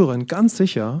dahin führen, ganz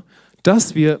sicher,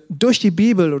 dass wir durch die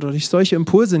Bibel oder durch solche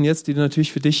Impulse jetzt, die du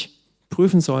natürlich für dich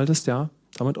prüfen solltest, ja,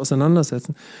 damit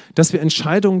auseinandersetzen, dass wir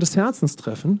Entscheidungen des Herzens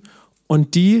treffen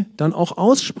und die dann auch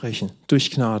aussprechen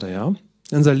durch Gnade, ja.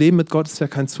 Unser Leben mit Gott ist ja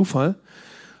kein Zufall,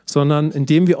 sondern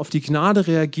indem wir auf die Gnade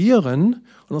reagieren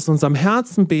und aus unserem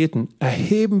Herzen beten,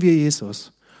 erheben wir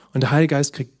Jesus. Und der Heilige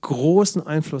Geist kriegt großen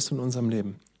Einfluss in unserem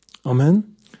Leben.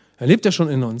 Amen. Er lebt ja schon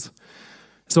in uns.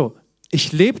 So,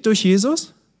 ich lebe durch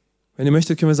Jesus. Wenn ihr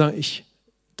möchtet, können wir sagen, ich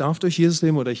darf durch Jesus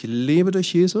leben oder ich lebe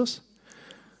durch Jesus.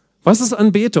 Was ist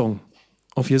Anbetung?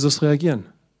 Auf Jesus reagieren.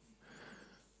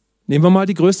 Nehmen wir mal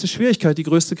die größte Schwierigkeit, die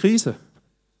größte Krise.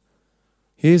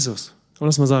 Jesus. Und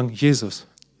lass mal sagen, Jesus.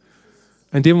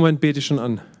 In dem Moment bete ich schon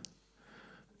an.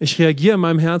 Ich reagiere in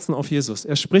meinem Herzen auf Jesus.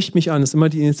 Er spricht mich an, ist immer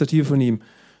die Initiative von ihm.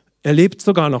 Er lebt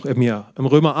sogar noch in mir. Im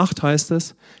Römer 8 heißt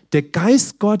es, der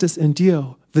Geist Gottes in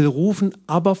dir will rufen,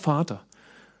 aber Vater.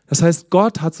 Das heißt,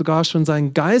 Gott hat sogar schon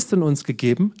seinen Geist in uns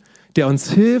gegeben, der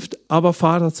uns hilft, aber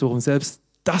Vater zu rufen. Selbst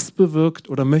das bewirkt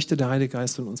oder möchte der Heilige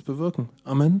Geist in uns bewirken.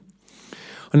 Amen.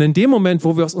 Und in dem Moment,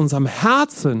 wo wir aus unserem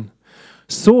Herzen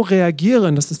so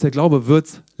reagieren, das ist der Glaube, wird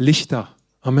es lichter.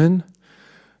 Amen.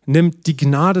 Nimmt die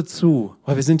Gnade zu,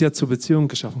 weil wir sind ja zur Beziehung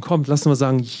geschaffen. Kommt, lass uns mal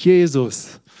sagen,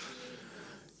 Jesus,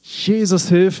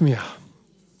 hilf mir.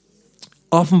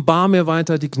 Offenbar mir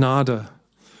weiter die Gnade.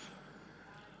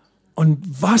 Und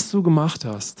was du gemacht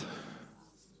hast,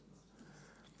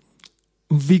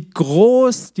 wie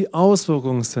groß die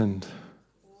Auswirkungen sind,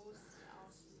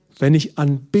 wenn ich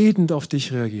anbetend auf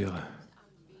dich reagiere.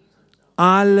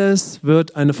 Alles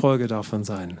wird eine Folge davon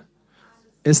sein.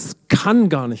 Es kann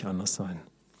gar nicht anders sein.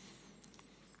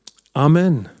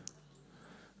 Amen.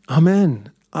 Amen.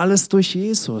 Alles durch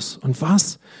Jesus. Und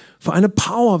was für eine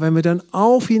Power, wenn wir dann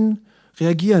auf ihn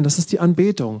reagieren. Das ist die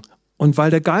Anbetung. Und weil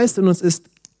der Geist in uns ist,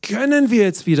 können wir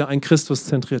jetzt wieder ein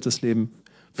Christus-zentriertes Leben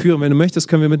führen. Wenn du möchtest,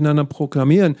 können wir miteinander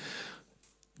proklamieren.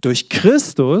 Durch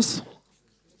Christus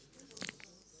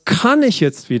kann ich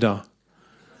jetzt wieder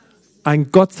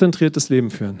ein gottzentriertes Leben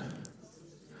führen,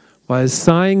 weil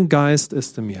sein Geist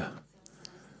ist in mir.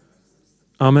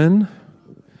 Amen.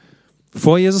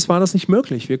 Vor Jesus war das nicht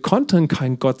möglich. Wir konnten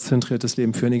kein gottzentriertes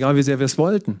Leben führen, egal wie sehr wir es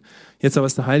wollten. Jetzt aber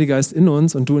ist der Heilige Geist in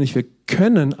uns und du und ich, wir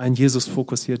können ein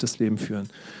Jesus-fokussiertes Leben führen.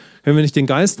 Wenn wir nicht den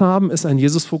Geist haben, ist ein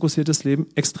Jesus-fokussiertes Leben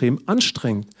extrem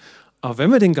anstrengend. Aber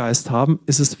wenn wir den Geist haben,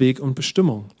 ist es Weg und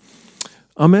Bestimmung.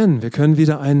 Amen. Wir können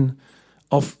wieder ein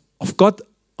auf Gott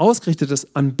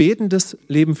ausgerichtetes, anbetendes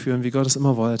Leben führen, wie Gott es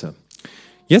immer wollte.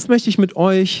 Jetzt möchte ich mit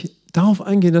euch darauf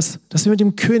eingehen, dass wir mit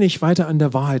dem König weiter an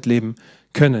der Wahrheit leben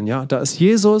können. Ja? Da ist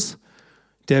Jesus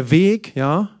der Weg,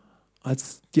 ja,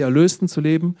 als die Erlösten zu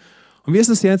leben. Und wie ist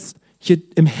es jetzt, hier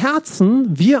im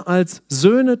Herzen, wir als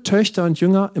Söhne, Töchter und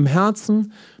Jünger, im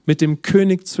Herzen mit dem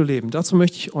König zu leben? Dazu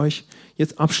möchte ich euch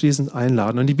jetzt abschließend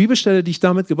einladen. Und die Bibelstelle, die ich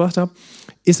da mitgebracht habe,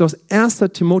 ist aus 1.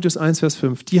 Timotheus 1, Vers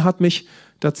 5. Die hat mich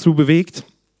dazu bewegt.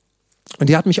 Und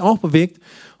die hat mich auch bewegt,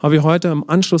 weil wir heute im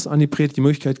Anschluss an die Predigt die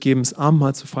Möglichkeit geben, das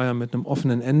Abendmahl zu feiern mit einem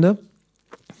offenen Ende.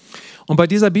 Und bei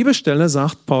dieser Bibelstelle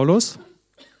sagt Paulus,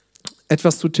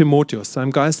 etwas zu Timotheus,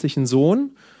 seinem geistlichen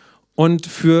Sohn, und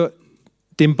für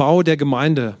den Bau der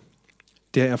Gemeinde,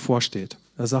 der er vorsteht.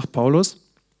 Da sagt Paulus,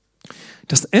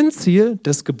 das Endziel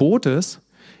des Gebotes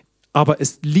aber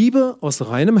ist Liebe aus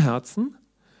reinem Herzen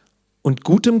und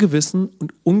gutem Gewissen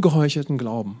und ungeheucheltem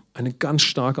Glauben. Eine ganz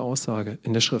starke Aussage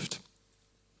in der Schrift.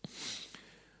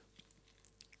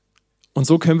 Und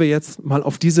so können wir jetzt mal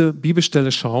auf diese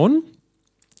Bibelstelle schauen.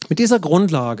 Mit dieser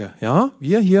Grundlage, ja,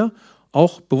 wir hier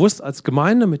auch bewusst als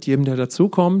Gemeinde, mit jedem, der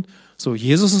dazukommt, so,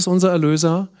 Jesus ist unser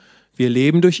Erlöser, wir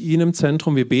leben durch ihn im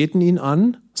Zentrum, wir beten ihn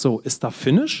an. So, ist da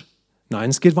Finish? Nein,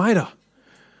 es geht weiter.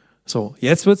 So,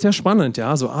 jetzt wird es ja spannend,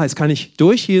 ja, so, jetzt kann ich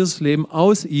durch Jesus leben,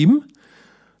 aus ihm.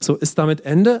 So, ist damit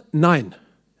Ende? Nein,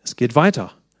 es geht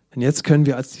weiter. Denn jetzt können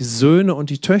wir als die Söhne und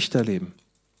die Töchter leben.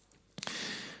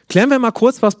 Klären wir mal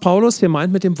kurz, was Paulus hier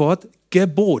meint mit dem Wort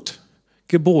Gebot.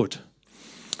 Gebot.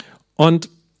 Und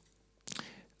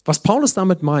was Paulus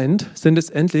damit meint, sind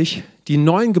letztendlich die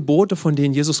 9 Gebote, von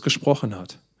denen Jesus gesprochen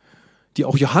hat, die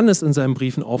auch Johannes in seinen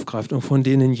Briefen aufgreift und von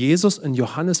denen Jesus in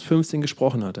Johannes 15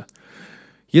 gesprochen hatte.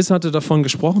 Jesus hatte davon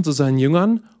gesprochen zu seinen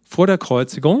Jüngern vor der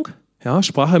Kreuzigung, ja,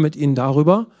 sprach er mit ihnen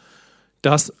darüber,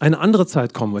 dass eine andere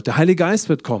Zeit kommen wird. Der Heilige Geist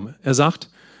wird kommen. Er sagt,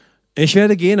 ich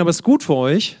werde gehen, aber es ist gut für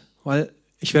euch, weil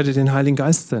ich werde den Heiligen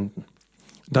Geist senden.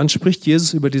 Und dann spricht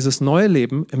Jesus über dieses neue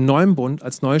Leben im neuen Bund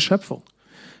als neue Schöpfung.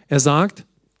 Er sagt,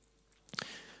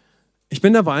 ich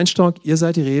bin der Weinstock, ihr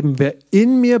seid die Reben. Wer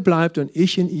in mir bleibt und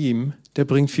ich in ihm, der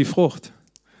bringt viel Frucht.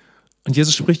 Und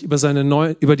Jesus spricht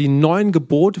über die 9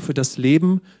 Gebote für das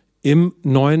Leben im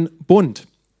neuen Bund.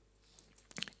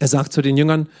 Er sagt zu den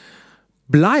Jüngern,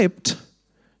 bleibt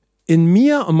in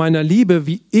mir und meiner Liebe,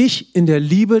 wie ich in der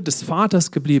Liebe des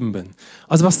Vaters geblieben bin.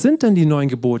 Also was sind denn die 9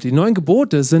 Gebote? Die 9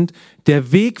 Gebote sind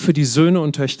der Weg für die Söhne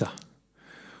und Töchter.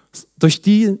 Durch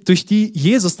die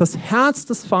Jesus das Herz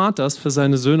des Vaters für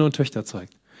seine Söhne und Töchter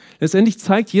zeigt. Letztendlich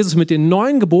zeigt Jesus mit den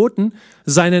 9 Geboten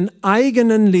seinen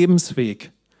eigenen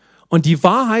Lebensweg und die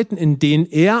Wahrheiten, in denen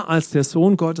er als der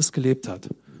Sohn Gottes gelebt hat.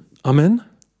 Amen.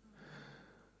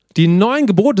 Die 9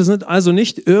 Gebote sind also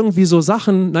nicht irgendwie so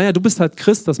Sachen, naja, du bist halt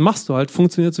Christ, das machst du halt,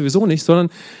 funktioniert sowieso nicht, sondern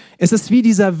es ist wie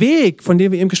dieser Weg, von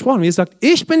dem wir eben gesprochen haben. Jesus sagt,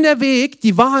 ich bin der Weg,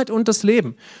 die Wahrheit und das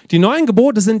Leben. Die 9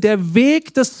 Gebote sind der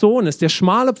Weg des Sohnes, der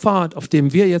schmale Pfad, auf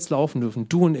dem wir jetzt laufen dürfen,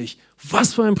 du und ich.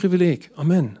 Was für ein Privileg.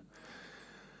 Amen.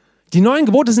 Die 9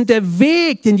 Gebote sind der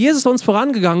Weg, den Jesus uns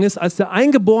vorangegangen ist, als der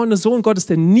eingeborene Sohn Gottes,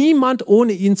 der niemand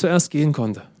ohne ihn zuerst gehen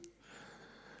konnte.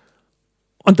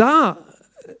 Und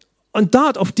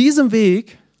dort, auf diesem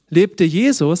Weg, lebte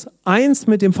Jesus eins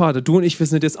mit dem Vater. Du und ich, wir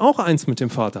sind jetzt auch eins mit dem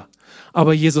Vater.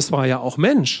 Aber Jesus war ja auch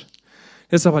Mensch.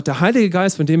 Deshalb hat der Heilige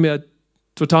Geist, dessen er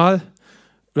total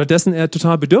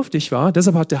bedürftig war,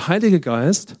 deshalb hat der Heilige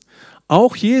Geist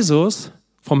auch Jesus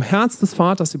vom Herz des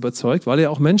Vaters überzeugt, weil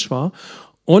er auch Mensch war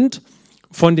und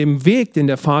von dem Weg, den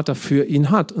der Vater für ihn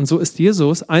hat. Und so ist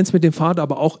Jesus eins mit dem Vater,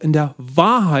 aber auch in der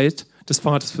Wahrheit des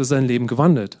Vaters für sein Leben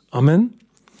gewandelt. Amen.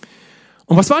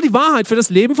 Und was war die Wahrheit für das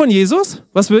Leben von Jesus?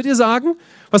 Was würdet ihr sagen?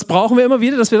 Was brauchen wir immer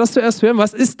wieder, dass wir das zuerst hören?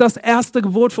 Was ist das erste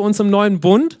Gebot für uns im neuen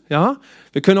Bund? Ja,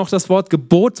 wir können auch das Wort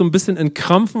Gebot so ein bisschen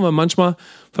entkrampfen, weil manchmal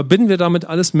verbinden wir damit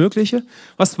alles Mögliche.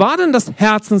 Was war denn das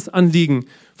Herzensanliegen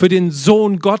für den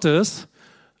Sohn Gottes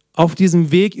auf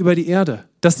diesem Weg über die Erde?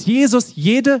 Dass Jesus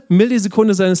jede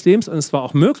Millisekunde seines Lebens, und es war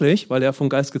auch möglich, weil er vom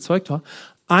Geist gezeugt war,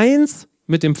 eins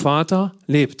mit dem Vater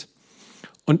lebt.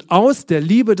 Und aus der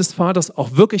Liebe des Vaters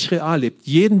auch wirklich real lebt,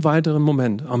 jeden weiteren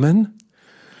Moment. Amen.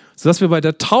 Sodass wir bei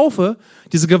der Taufe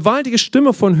diese gewaltige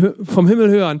Stimme vom Himmel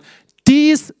hören.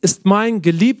 Dies ist mein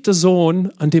geliebter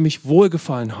Sohn, an dem ich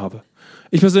wohlgefallen habe.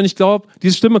 Ich persönlich glaube,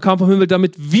 diese Stimme kam vom Himmel,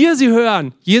 damit wir sie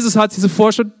hören. Jesus hat sie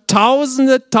zuvor schon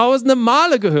tausende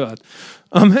Male gehört.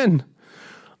 Amen.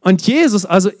 Und Jesus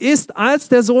also ist als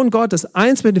der Sohn Gottes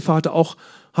eins mit dem Vater,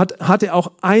 hat er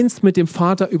auch eins mit dem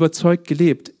Vater überzeugt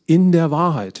gelebt, in der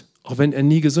Wahrheit, auch wenn er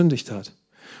nie gesündigt hat.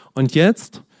 Und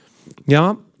jetzt,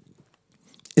 ja,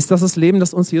 ist das Leben,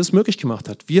 das uns Jesus möglich gemacht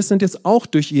hat. Wir sind jetzt auch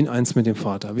durch ihn eins mit dem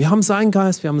Vater. Wir haben seinen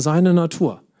Geist, wir haben seine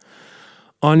Natur.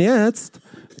 Und jetzt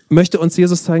möchte uns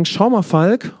Jesus zeigen, schau mal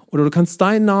Falk, oder du kannst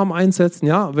deinen Namen einsetzen,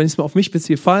 ja, wenn ich es mal auf mich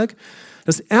beziehe, Falk,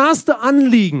 das erste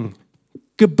Anliegen,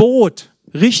 Gebot,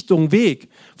 Richtung, Weg,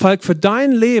 Falk, für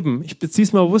dein Leben, ich beziehe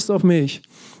es mal bewusst auf mich,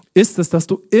 ist es, dass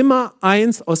du immer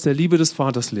eins aus der Liebe des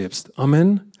Vaters lebst.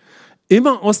 Amen.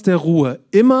 Immer aus der Ruhe,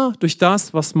 immer durch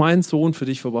das, was mein Sohn für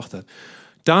dich verbracht hat.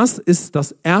 Das ist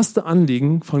das erste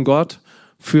Anliegen von Gott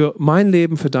für mein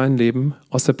Leben, für dein Leben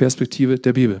aus der Perspektive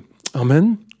der Bibel.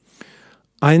 Amen.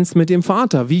 Eins mit dem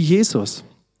Vater, wie Jesus.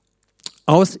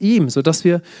 Aus ihm, sodass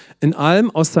wir in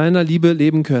allem aus seiner Liebe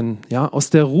leben können. Ja, aus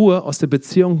der Ruhe, aus der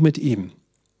Beziehung mit ihm.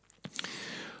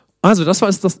 Also das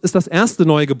ist das erste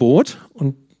neue Gebot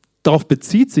und darauf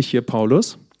bezieht sich hier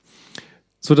Paulus,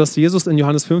 sodass Jesus in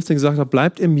Johannes 15 gesagt hat,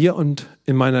 bleibt in mir und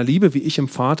in meiner Liebe, wie ich im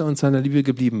Vater und seiner Liebe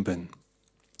geblieben bin.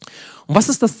 Und was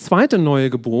ist das zweite neue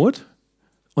Gebot?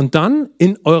 Und dann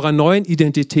in eurer neuen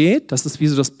Identität, das ist wie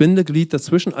so das Bindeglied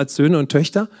dazwischen als Söhne und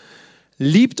Töchter,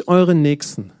 liebt euren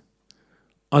Nächsten.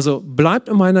 Also bleibt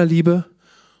in meiner Liebe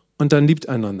und dann liebt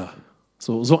einander.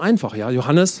 So einfach, ja.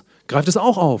 Johannes greift es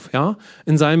auch auf, ja,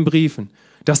 in seinen Briefen.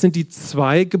 Das sind die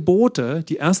zwei Gebote,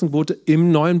 die ersten Gebote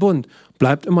im neuen Bund.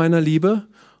 Bleibt in meiner Liebe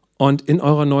und in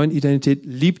eurer neuen Identität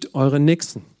liebt euren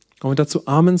Nächsten. Können wir dazu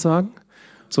Amen sagen?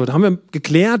 So, da haben wir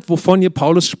geklärt, wovon hier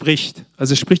Paulus spricht.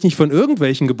 Also er spricht nicht von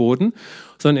irgendwelchen Geboten,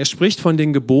 sondern er spricht von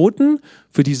den Geboten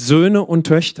für die Söhne und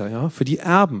Töchter, ja, für die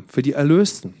Erben, für die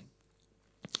Erlösten.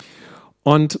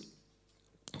 Und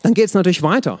dann geht es natürlich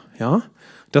weiter, ja,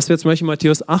 dass wir zum Beispiel in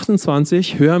Matthäus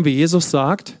 28 hören, wie Jesus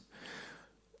sagt,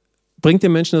 bringt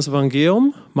den Menschen das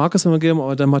Evangelium, Markus Evangelium,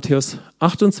 aber dann Matthäus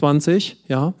 28,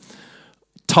 ja,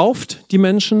 tauft die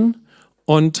Menschen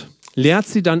und lehrt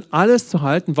sie dann alles zu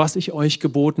halten, was ich euch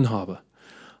geboten habe.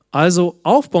 Also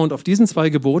aufbauend auf diesen zwei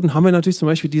Geboten haben wir natürlich zum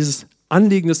Beispiel dieses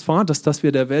Anliegen des Vaters, dass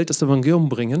wir der Welt das Evangelium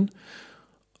bringen,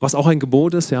 was auch ein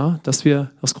Gebot ist, ja, dass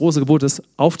wir das große Gebot des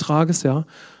Auftrages, ja,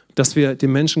 dass wir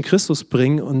den Menschen Christus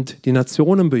bringen und die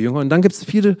Nationen bejüngern. Und dann gibt es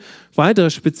viele weitere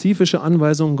spezifische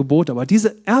Anweisungen und Gebote. Aber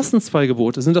diese ersten zwei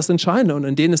Gebote sind das Entscheidende und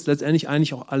in denen ist letztendlich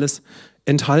eigentlich auch alles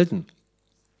enthalten.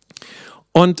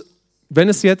 Und wenn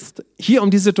es jetzt hier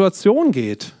um die Situation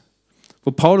geht,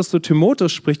 wo Paulus zu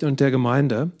Timotheus spricht und der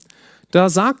Gemeinde, da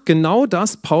sagt genau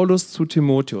das Paulus zu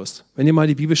Timotheus, wenn ihr mal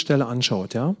die Bibelstelle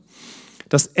anschaut. Ja?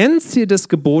 Das Endziel des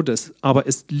Gebotes aber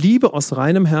ist Liebe aus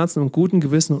reinem Herzen und gutem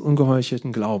Gewissen und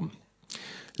ungeheucheltem Glauben.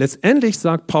 Letztendlich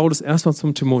sagt Paulus erstmal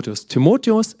zum Timotheus,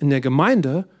 Timotheus, in der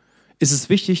Gemeinde ist es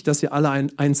wichtig, dass ihr alle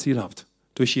ein Ziel habt,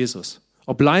 durch Jesus.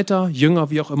 Ob Leiter,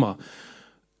 Jünger, wie auch immer.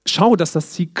 Schau, dass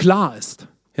das Ziel klar ist.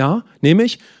 Ja,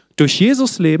 nämlich durch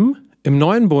Jesus leben, im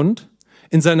neuen Bund,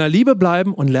 in seiner Liebe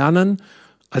bleiben und lernen,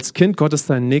 als Kind Gottes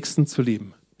seinen Nächsten zu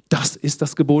lieben. Das ist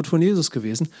das Gebot von Jesus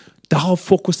gewesen. Darauf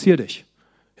fokussier dich.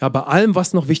 Ja, bei allem,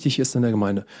 was noch wichtig ist in der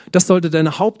Gemeinde. Das sollte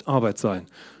deine Hauptarbeit sein.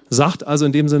 Sagt also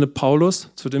in dem Sinne Paulus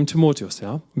zu dem Timotheus.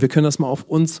 Ja? Und wir können das mal auf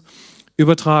uns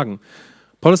übertragen.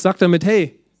 Paulus sagt damit,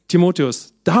 hey,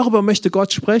 Timotheus, darüber möchte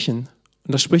Gott sprechen.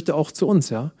 Und das spricht er auch zu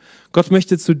uns, ja. Gott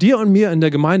möchte zu dir und mir in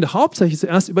der Gemeinde hauptsächlich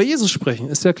zuerst über Jesus sprechen,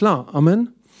 ist ja klar. Amen.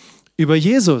 Über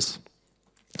Jesus.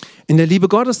 In der Liebe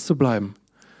Gottes zu bleiben.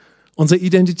 Unsere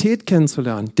Identität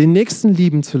kennenzulernen. Den Nächsten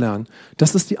lieben zu lernen.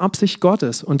 Das ist die Absicht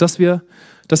Gottes. Und dass wir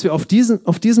auf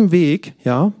diesem Weg,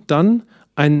 ja, dann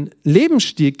einen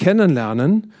Lebensstil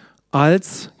kennenlernen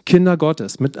als Kinder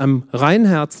Gottes. Mit einem reinen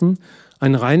Herzen,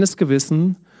 ein reines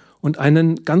Gewissen und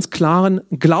einen ganz klaren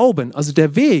Glauben. Also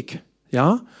der Weg,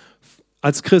 ja,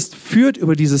 als Christ führt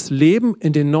über dieses Leben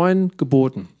in den neuen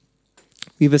Geboten,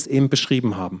 wie wir es eben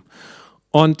beschrieben haben.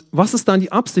 Und was ist dann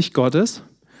die Absicht Gottes?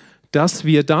 Dass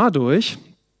wir dadurch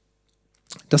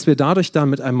dann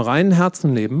mit einem reinen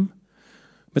Herzen leben,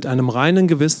 mit einem reinen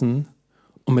Gewissen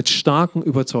und mit starken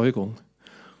Überzeugungen.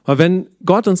 Weil wenn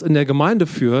Gott uns in der Gemeinde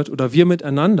führt oder wir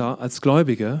miteinander als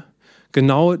Gläubige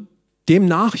genau dem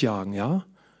nachjagen, ja,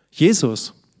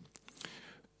 Jesus,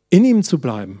 in ihm zu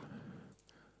bleiben,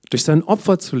 durch sein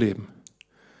Opfer zu leben,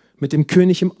 mit dem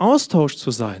König im Austausch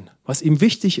zu sein, was ihm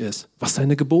wichtig ist, was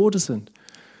seine Gebote sind.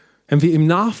 Wenn wir ihm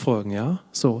nachfolgen, ja,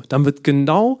 so, dann wird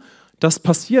genau das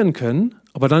passieren können,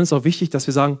 aber dann ist auch wichtig, dass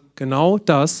wir sagen, genau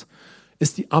das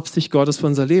ist die Absicht Gottes für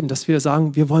unser Leben, dass wir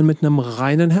sagen, wir wollen mit einem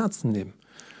reinen Herzen leben.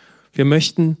 Wir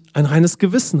möchten ein reines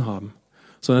Gewissen haben.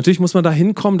 So, natürlich muss man da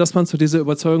hinkommen, dass man zu dieser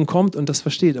Überzeugung kommt und das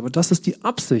versteht, aber das ist die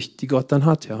Absicht, die Gott dann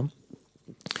hat, ja.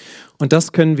 Und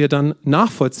das können wir dann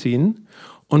nachvollziehen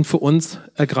und für uns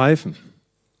ergreifen.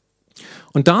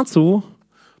 Und dazu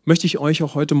möchte ich euch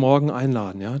auch heute Morgen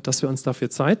einladen, ja, dass wir uns dafür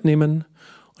Zeit nehmen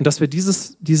und dass wir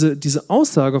diese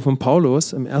Aussage von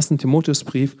Paulus im 1.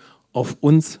 Timotheusbrief auf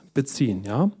uns beziehen.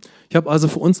 Ja. Ich habe also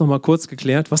für uns noch mal kurz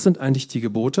geklärt, was sind eigentlich die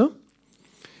Gebote?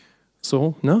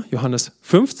 So, ne, Johannes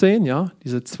 15, ja,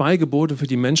 diese 2 Gebote für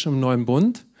die Menschen im neuen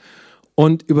Bund.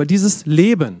 Und über dieses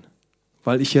Leben,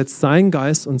 weil ich jetzt seinen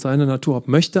Geist und seine Natur habe,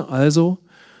 möchte also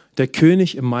der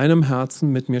König in meinem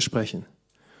Herzen mit mir sprechen.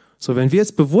 So, wenn wir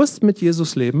jetzt bewusst mit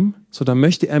Jesus leben, so dann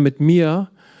möchte er mit mir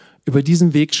über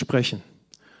diesen Weg sprechen,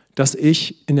 dass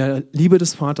ich in der Liebe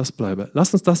des Vaters bleibe.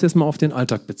 Lass uns das jetzt mal auf den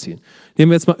Alltag beziehen.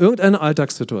 Nehmen wir jetzt mal irgendeine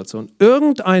Alltagssituation.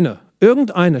 Irgendeine,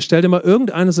 stell dir mal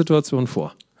irgendeine Situation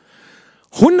vor.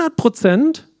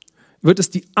 100% wird es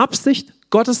die Absicht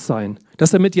Gottes sein,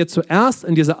 dass er mit dir zuerst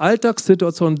in dieser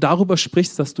Alltagssituation darüber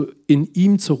spricht, dass du in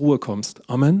ihm zur Ruhe kommst.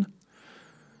 Amen.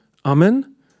 Amen.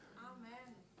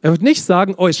 Er wird nicht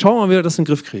sagen, oh, jetzt schauen wir mal, wie wir das in den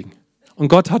Griff kriegen. Und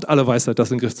Gott hat alle Weisheit,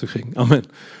 das in den Griff zu kriegen. Amen.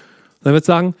 Er wird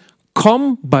sagen,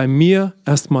 komm bei mir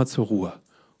erstmal zur Ruhe.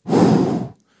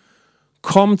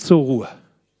 Komm zur Ruhe.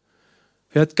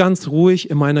 Werd ganz ruhig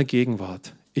in meiner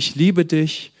Gegenwart. Ich liebe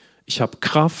dich, ich habe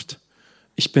Kraft,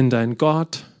 ich bin dein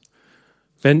Gott.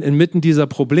 Wenn inmitten dieser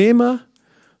Probleme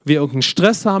wir irgendeinen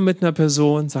Stress haben mit einer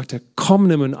Person, sagt er, komm,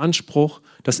 nimm in Anspruch,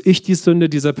 dass ich die Sünde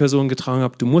dieser Person getragen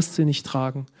habe. Du musst sie nicht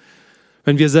tragen.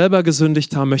 Wenn wir selber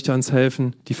gesündigt haben, möchte er uns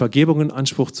helfen, die Vergebung in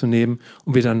Anspruch zu nehmen,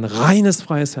 um wieder ein reines,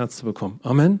 freies Herz zu bekommen.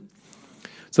 Amen.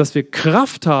 Sodass wir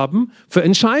Kraft haben für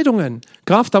Entscheidungen,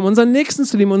 Kraft haben, unseren Nächsten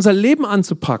zu lieben, unser Leben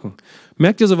anzupacken.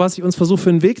 Merkt ihr so, was ich uns versuche, für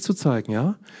einen Weg zu zeigen?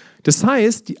 Ja? Das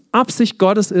heißt, die Absicht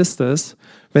Gottes ist es,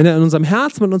 wenn er in unserem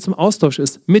Herzen mit uns im Austausch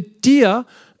ist, mit dir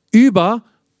über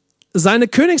seine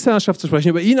Königsherrschaft zu sprechen,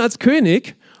 über ihn als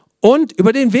König und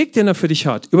über den Weg, den er für dich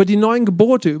hat, über die neuen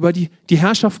Gebote, über die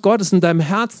Herrschaft Gottes in deinem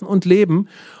Herzen und Leben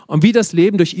und wie das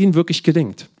Leben durch ihn wirklich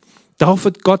gelingt. Darauf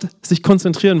wird Gott sich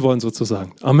konzentrieren wollen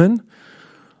sozusagen. Amen.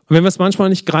 Und wenn wir es manchmal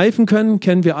nicht greifen können,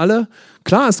 kennen wir alle,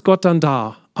 klar ist Gott dann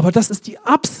da, aber das ist die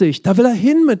Absicht, da will er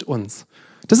hin mit uns.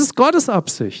 Das ist Gottes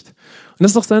Absicht und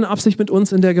das ist auch seine Absicht mit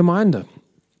uns in der Gemeinde.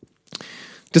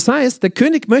 Das heißt, der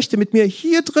König möchte mit mir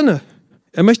hier drinne,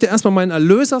 er möchte erstmal mein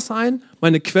Erlöser sein,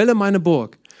 meine Quelle, meine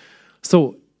Burg.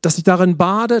 So, dass ich darin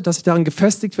bade, dass ich darin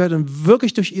gefestigt werde und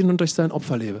wirklich durch ihn und durch sein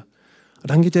Opfer lebe. Und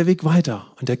dann geht der Weg weiter.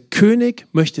 Und der König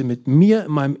möchte mit mir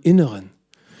in meinem Inneren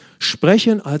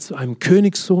sprechen als zu einem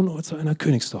Königssohn oder zu einer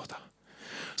Königstochter.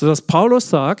 Sodass Paulus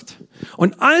sagt,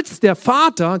 und als der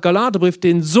Vater, Galaterbrief,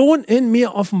 den Sohn in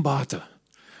mir offenbarte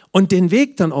und den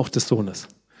Weg dann auch des Sohnes,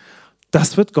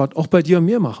 das wird Gott auch bei dir und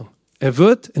mir machen. Er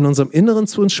wird in unserem Inneren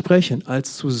zu uns sprechen,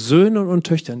 als zu Söhnen und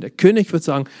Töchtern. Der König wird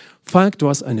sagen, Falk, du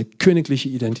hast eine königliche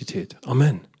Identität.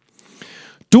 Amen.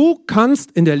 Du kannst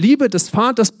in der Liebe des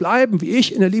Vaters bleiben, wie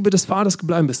ich in der Liebe des Vaters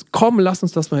geblieben bin. Komm, lass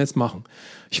uns das mal jetzt machen.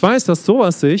 Ich weiß, dass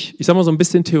sowas sich, ich sag mal so ein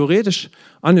bisschen theoretisch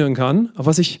anhören kann, aber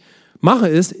was ich mache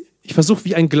ist, ich versuche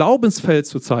wie ein Glaubensfeld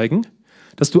zu zeigen,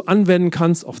 dass du anwenden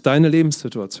kannst auf deine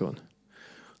Lebenssituation.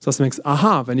 Sodass du denkst,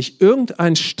 aha, wenn ich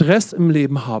irgendeinen Stress im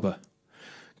Leben habe,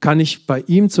 kann ich bei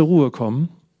ihm zur Ruhe kommen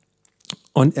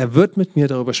und er wird mit mir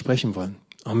darüber sprechen wollen.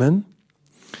 Amen.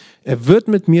 Er wird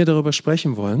mit mir darüber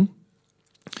sprechen wollen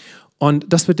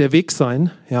und das wird der Weg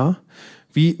sein, ja,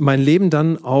 wie mein Leben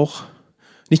dann auch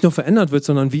nicht nur verändert wird,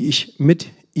 sondern wie ich mit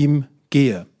ihm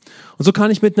gehe. Und so kann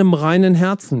ich mit einem reinen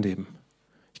Herzen leben.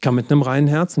 Ich kann mit einem reinen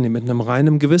Herzen leben, mit einem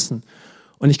reinen Gewissen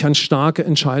und ich kann starke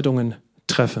Entscheidungen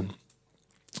treffen.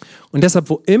 Und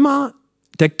deshalb, wo immer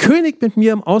der König mit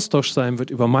mir im Austausch sein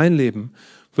wird über mein Leben,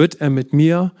 wird er mit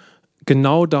mir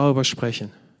genau darüber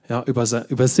sprechen. Ja, über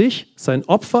sich, sein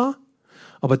Opfer,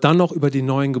 aber dann noch über die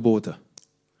neuen Gebote.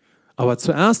 Aber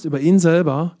zuerst über ihn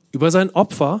selber, über sein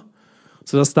Opfer,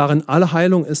 sodass darin alle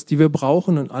Heilung ist, die wir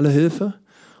brauchen und alle Hilfe.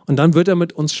 Und dann wird er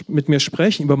mit mir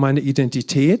sprechen über meine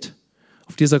Identität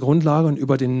auf dieser Grundlage und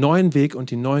über den neuen Weg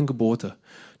und die neuen Gebote,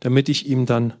 damit ich ihm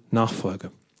dann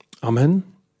nachfolge. Amen.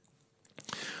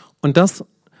 Und das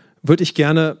würde ich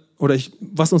gerne,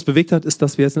 was uns bewegt hat, ist,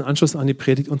 dass wir jetzt in Anschluss an die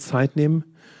Predigt uns Zeit nehmen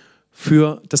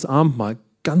für das Abendmahl,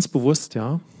 ganz bewusst,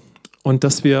 ja. Und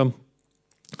dass wir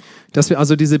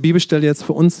also diese Bibelstelle jetzt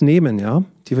für uns nehmen, ja,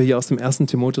 die wir hier aus dem 1.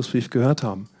 Timotheusbrief gehört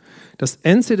haben. Das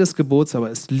Endziel des Gebots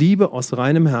aber ist Liebe aus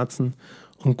reinem Herzen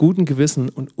und gutem Gewissen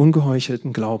und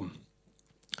ungeheuchelten Glauben.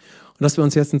 Und dass wir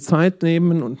uns jetzt eine Zeit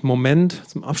nehmen und einen Moment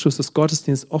zum Abschluss des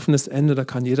Gottesdienstes, offenes Ende, da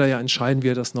kann jeder ja entscheiden, wie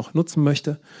er das noch nutzen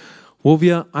möchte, wo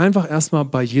wir einfach erstmal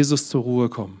bei Jesus zur Ruhe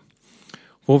kommen,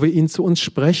 wo wir ihn zu uns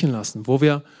sprechen lassen, wo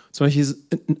wir zum Beispiel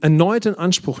erneut in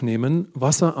Anspruch nehmen,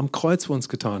 was er am Kreuz für uns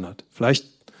getan hat. Vielleicht,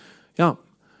 ja,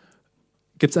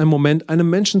 gibt es einen Moment, einem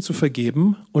Menschen zu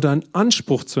vergeben oder einen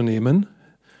Anspruch zu nehmen,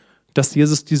 dass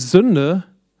Jesus die Sünde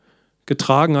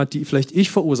getragen hat, die vielleicht ich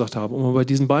verursacht habe, um bei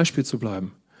diesem Beispiel zu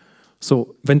bleiben.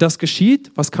 So, wenn das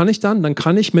geschieht, was kann ich dann? Dann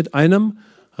kann ich mit einem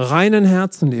reinen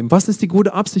Herzen leben. Was ist die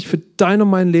gute Absicht für dein und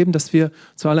mein Leben, dass wir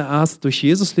zuallererst durch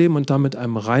Jesus leben und dann mit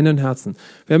einem reinen Herzen?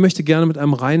 Wer möchte gerne mit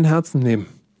einem reinen Herzen leben?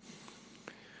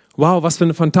 Wow, was für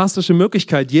eine fantastische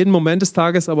Möglichkeit, jeden Moment des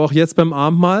Tages, aber auch jetzt beim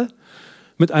Abendmahl,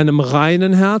 mit einem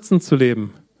reinen Herzen zu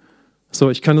leben. So,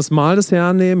 ich kann das Mahl des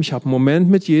Herrn nehmen, ich habe einen Moment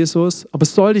mit Jesus, aber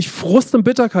es soll nicht Frust und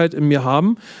Bitterkeit in mir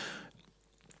haben.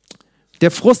 Der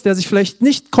Frust, der sich vielleicht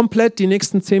nicht komplett die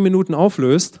nächsten 10 Minuten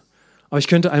auflöst, aber ich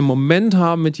könnte einen Moment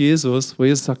haben mit Jesus, wo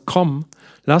Jesus sagt, komm,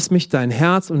 lass mich dein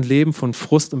Herz und Leben von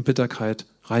Frust und Bitterkeit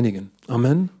reinigen.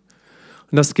 Amen.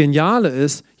 Und das Geniale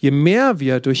ist, je mehr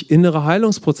wir durch innere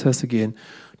Heilungsprozesse gehen,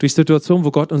 durch Situationen,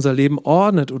 wo Gott unser Leben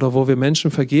ordnet oder wo wir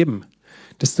Menschen vergeben,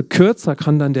 desto kürzer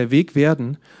kann dann der Weg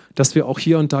werden, dass wir auch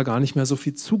hier und da gar nicht mehr so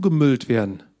viel zugemüllt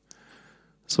werden.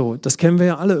 So, das kennen wir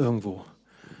ja alle irgendwo.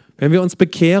 Wenn wir uns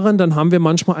bekehren, dann haben wir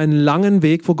manchmal einen langen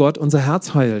Weg, wo Gott unser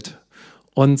Herz heilt,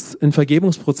 uns in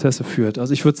Vergebungsprozesse führt.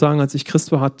 Also ich würde sagen, als ich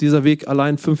Christ war, hat dieser Weg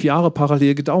allein 5 Jahre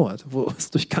parallel gedauert, wo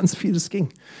es durch ganz vieles ging.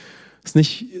 Ist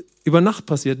nicht über Nacht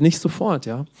passiert, nicht sofort,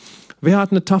 ja. Wer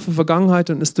hat eine taffe Vergangenheit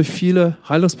und ist durch viele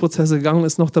Heilungsprozesse gegangen,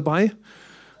 ist noch dabei?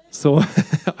 So,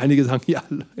 einige sagen, ja,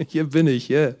 hier bin ich,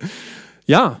 yeah.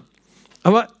 Ja,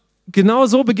 aber genau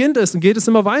so beginnt es und geht es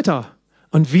immer weiter.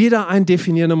 Und wieder ein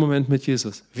definierender Moment mit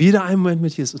Jesus. Wieder ein Moment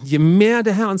mit Jesus. Und je mehr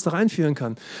der Herr uns da reinführen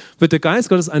kann, wird der Geist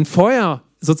Gottes ein Feuer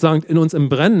sozusagen in uns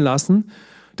brennen lassen,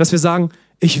 dass wir sagen,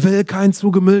 ich will kein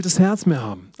zugemülltes Herz mehr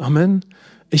haben. Amen.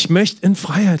 Ich möchte in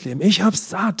Freiheit leben. Ich hab's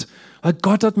satt, weil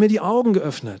Gott hat mir die Augen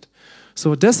geöffnet.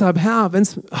 So, deshalb, Herr,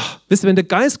 wenn der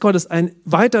Geist Gottes einen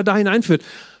weiter da hineinführt,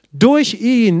 durch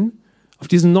ihn auf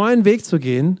diesen neuen Weg zu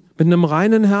gehen, mit einem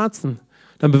reinen Herzen,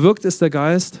 dann bewirkt es der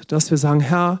Geist, dass wir sagen,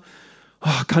 Herr,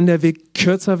 kann der Weg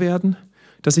kürzer werden,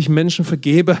 dass ich Menschen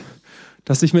vergebe,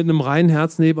 dass ich mit einem reinen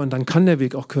Herzen lebe und dann kann der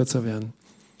Weg auch kürzer werden.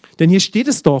 Denn hier steht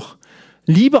es doch,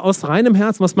 Liebe aus reinem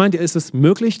Herzen. Was meint ihr, ist es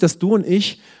möglich, dass du und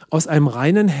ich aus einem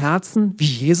reinen Herzen wie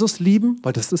Jesus lieben?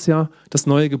 Weil das ist ja das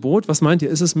neue Gebot. Was meint ihr,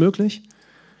 ist es möglich?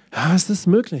 Ja, es ist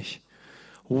möglich.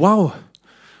 Wow.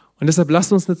 Und deshalb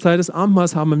lasst uns eine Zeit des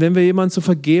Abendmahls haben. Und wenn wir jemanden zu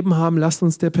vergeben haben, lasst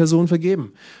uns der Person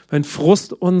vergeben. Wenn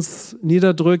Frust uns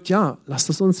niederdrückt, ja, lasst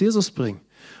es uns Jesus bringen.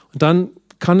 Und dann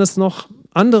kann es noch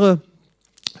andere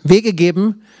Wege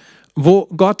geben, wo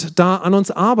Gott da an uns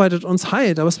arbeitet, uns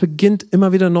heilt. Aber es beginnt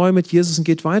immer wieder neu mit Jesus und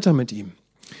geht weiter mit ihm.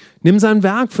 Nimm sein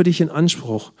Werk für dich in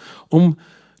Anspruch, um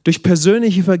durch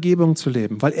persönliche Vergebung zu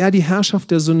leben, weil er die Herrschaft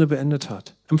der Sünde beendet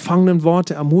hat. Empfangenen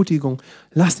Worte, Ermutigung,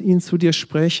 lass ihn zu dir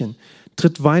sprechen.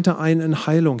 Tritt weiter ein in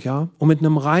Heilung, ja, um mit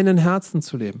einem reinen Herzen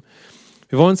zu leben.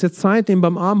 Wir wollen uns jetzt Zeit nehmen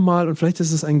beim Abendmahl und vielleicht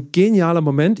ist es ein genialer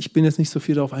Moment, ich bin jetzt nicht so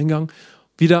viel darauf eingegangen,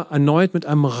 wieder erneut mit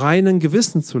einem reinen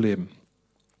Gewissen zu leben.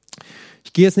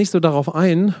 Ich gehe jetzt nicht so darauf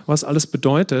ein, was alles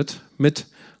bedeutet, mit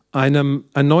einem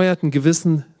erneuerten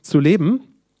Gewissen zu leben,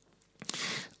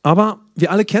 aber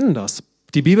wir alle kennen das.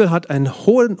 Die Bibel hat einen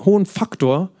hohen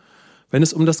Faktor, wenn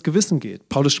es um das Gewissen geht.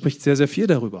 Paulus spricht sehr, sehr viel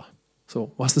darüber.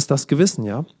 So, was ist das Gewissen,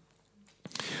 ja?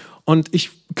 Und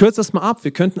ich kürze das mal ab.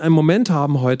 Wir könnten einen Moment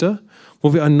haben heute,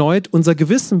 wo wir erneut unser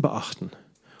Gewissen beachten.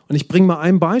 Und ich bringe mal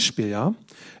ein Beispiel, ja?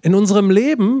 In unserem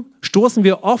Leben stoßen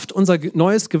wir oft unser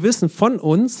neues Gewissen von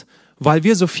uns, weil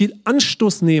wir so viel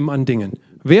Anstoß nehmen an Dingen.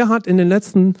 Wer hat in den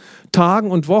letzten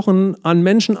Tagen und Wochen an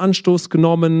Menschen Anstoß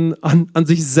genommen, an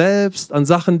sich selbst, an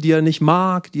Sachen, die er nicht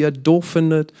mag, die er doof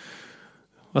findet?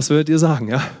 Was würdet ihr sagen,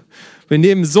 ja? Wir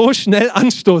nehmen so schnell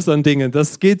Anstoß an Dingen.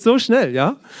 Das geht so schnell,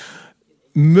 ja?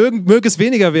 Möge es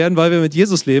weniger werden, weil wir mit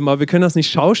Jesus leben, aber wir können das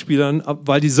nicht schauspielern,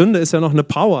 weil die Sünde ist ja noch eine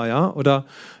Power, ja, oder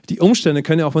die Umstände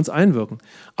können ja auf uns einwirken.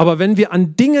 Aber wenn wir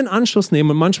an Dingen Anstoß nehmen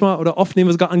und manchmal oder oft nehmen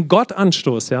wir sogar an Gott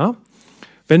Anstoß, ja,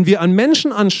 wenn wir an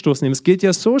Menschen Anstoß nehmen, es geht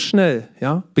ja so schnell,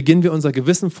 ja, beginnen wir unser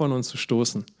Gewissen von uns zu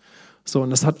stoßen. So,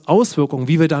 und das hat Auswirkungen,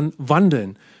 wie wir dann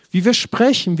wandeln, wie wir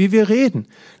sprechen, wie wir reden.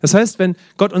 Das heißt, wenn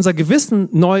Gott unser Gewissen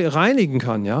neu reinigen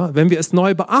kann, ja, wenn wir es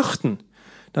neu beachten,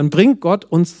 dann bringt Gott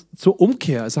uns zur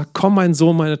Umkehr. Er sagt, komm mein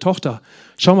Sohn, meine Tochter,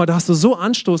 schau mal, da hast du so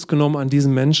Anstoß genommen an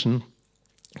diesen Menschen.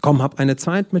 Komm, hab eine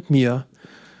Zeit mit mir.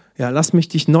 Ja, lass mich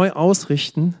dich neu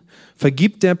ausrichten.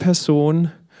 Vergib der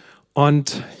Person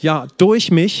und ja,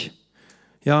 durch mich,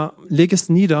 ja, leg es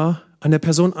nieder, an der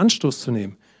Person Anstoß zu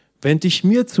nehmen. Wend dich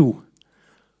mir zu.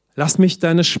 Lass mich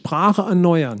deine Sprache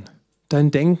erneuern,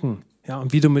 dein Denken, ja,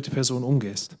 und wie du mit der Person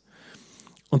umgehst.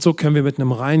 Und so können wir mit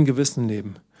einem reinen Gewissen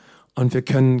leben. Und wir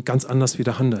können ganz anders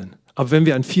wieder handeln. Aber wenn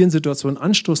wir an vielen Situationen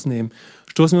Anstoß nehmen,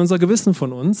 stoßen wir unser Gewissen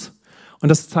von uns. Und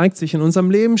das zeigt sich in unserem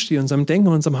Lebensstil, in unserem Denken,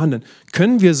 in unserem Handeln.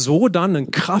 Können wir so dann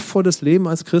ein kraftvolles Leben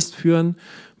als Christ führen?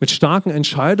 Mit starken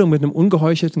Entscheidungen, mit einem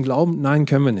ungeheuchelten Glauben? Nein,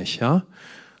 können wir nicht. Ja?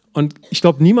 Und ich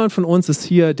glaube, niemand von uns ist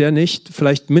hier, der nicht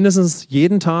vielleicht mindestens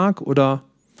jeden Tag oder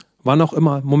wann auch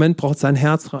immer einen Moment braucht, sein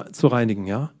Herz zu reinigen.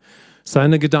 Ja?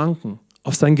 Seine Gedanken,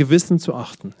 auf sein Gewissen zu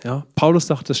achten. Ja? Paulus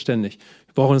sagt das ständig.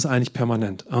 Wir brauchen es eigentlich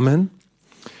permanent. Amen.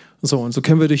 So, und so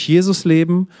können wir durch Jesus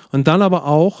leben und dann aber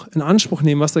auch in Anspruch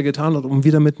nehmen, was er getan hat, um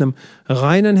wieder mit einem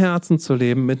reinen Herzen zu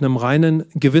leben, mit einem reinen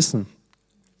Gewissen.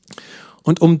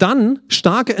 Und um dann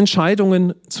starke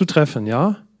Entscheidungen zu treffen,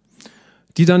 ja,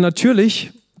 die dann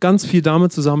natürlich ganz viel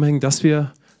damit zusammenhängen, dass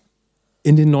wir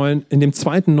in dem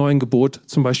zweiten neuen Gebot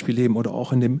zum Beispiel leben oder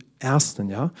auch in dem ersten.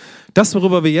 Ja? Das,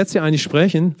 worüber wir jetzt hier eigentlich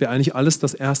sprechen, wäre eigentlich alles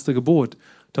das erste Gebot.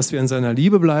 Dass wir in seiner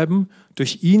Liebe bleiben,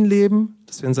 durch ihn leben,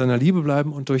 dass wir in seiner Liebe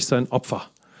bleiben und durch sein Opfer.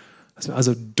 Dass wir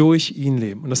also durch ihn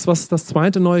leben. Und das ist das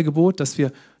zweite neue Gebot, dass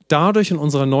wir dadurch in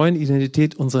unserer neuen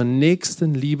Identität unseren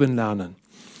Nächsten lieben lernen.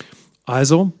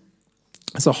 Also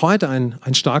ist auch heute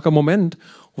ein starker Moment,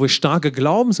 wo wir starke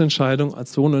Glaubensentscheidungen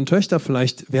als Sohn und Töchter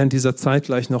vielleicht während dieser Zeit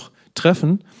gleich noch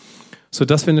treffen,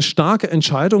 sodass wir eine starke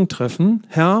Entscheidung treffen.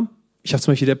 Herr, ich habe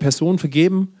zum Beispiel der Person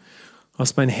vergeben, du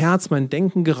hast mein Herz, mein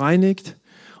Denken gereinigt.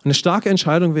 Und eine starke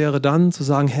Entscheidung wäre dann zu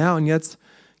sagen, Herr, und jetzt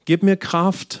gib mir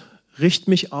Kraft, richt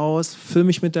mich aus, füll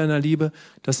mich mit deiner Liebe,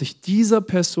 dass ich dieser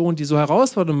Person, die so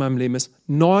herausfordernd in meinem Leben ist,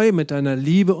 neu mit deiner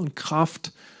Liebe und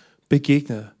Kraft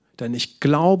begegne. Denn ich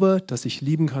glaube, dass ich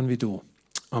lieben kann wie du.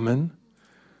 Amen.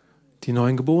 Die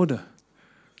neuen Gebote.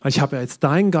 Ich habe ja jetzt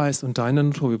deinen Geist und deine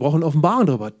Natur. Wir brauchen Offenbarung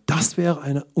darüber. Das wäre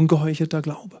ein ungeheuchelter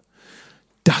Glaube.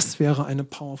 Das wäre eine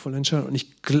powervolle Entscheidung. Und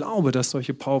ich glaube, dass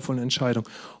solche powervollen Entscheidungen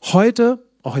heute,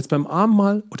 auch jetzt beim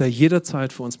Abendmahl oder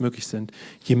jederzeit für uns möglich sind.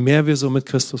 Je mehr wir so mit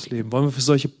Christus leben. Wollen wir für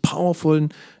solche powervollen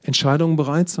Entscheidungen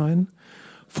bereit sein?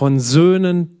 Von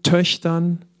Söhnen,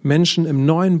 Töchtern, Menschen im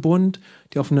neuen Bund,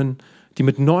 die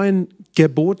mit neuen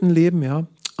Geboten leben. Ja?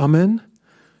 Amen.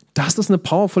 Das ist eine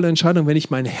powervolle Entscheidung, wenn ich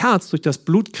mein Herz durch das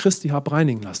Blut Christi habe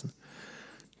reinigen lassen.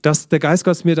 Dass der Geist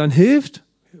Gottes mir dann hilft,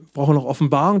 wir brauchen noch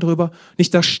Offenbarung darüber,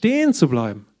 nicht da stehen zu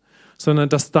bleiben, sondern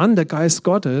dass dann der Geist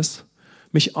Gottes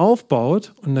mich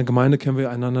aufbaut und in der Gemeinde können wir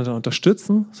einander dann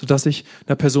unterstützen, sodass ich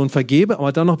einer Person vergebe,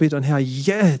 aber dann noch bete an, Herr,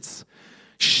 jetzt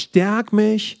stärk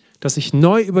mich, dass ich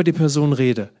neu über die Person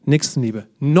rede, Nächstenliebe,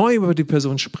 neu über die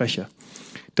Person spreche.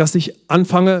 Dass ich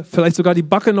anfange, vielleicht sogar die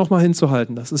Backe nochmal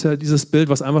hinzuhalten. Das ist ja dieses Bild,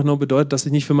 was einfach nur bedeutet, dass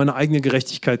ich nicht für meine eigene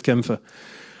Gerechtigkeit kämpfe,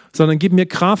 sondern gib mir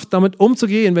Kraft, damit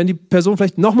umzugehen, wenn die Person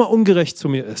vielleicht nochmal ungerecht zu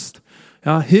mir ist.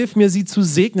 Ja, hilf mir, sie zu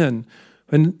segnen,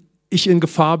 wenn ich in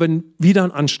Gefahr bin, wieder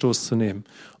einen Anstoß zu nehmen.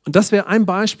 Und das wäre ein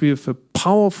Beispiel für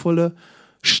powervolle,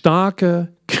 starke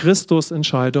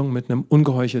Christus-Entscheidungen mit einem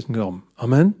ungeheuchelten Glauben.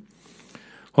 Amen.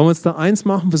 Wollen wir uns da eins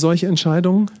machen für solche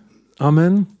Entscheidungen?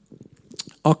 Amen.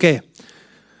 Okay.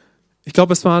 Ich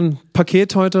glaube, es war ein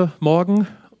Paket heute Morgen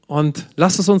und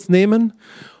lasst es uns nehmen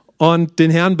und den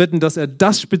Herrn bitten, dass er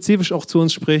das spezifisch auch zu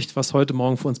uns spricht, was heute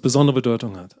Morgen für uns besondere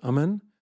Bedeutung hat. Amen.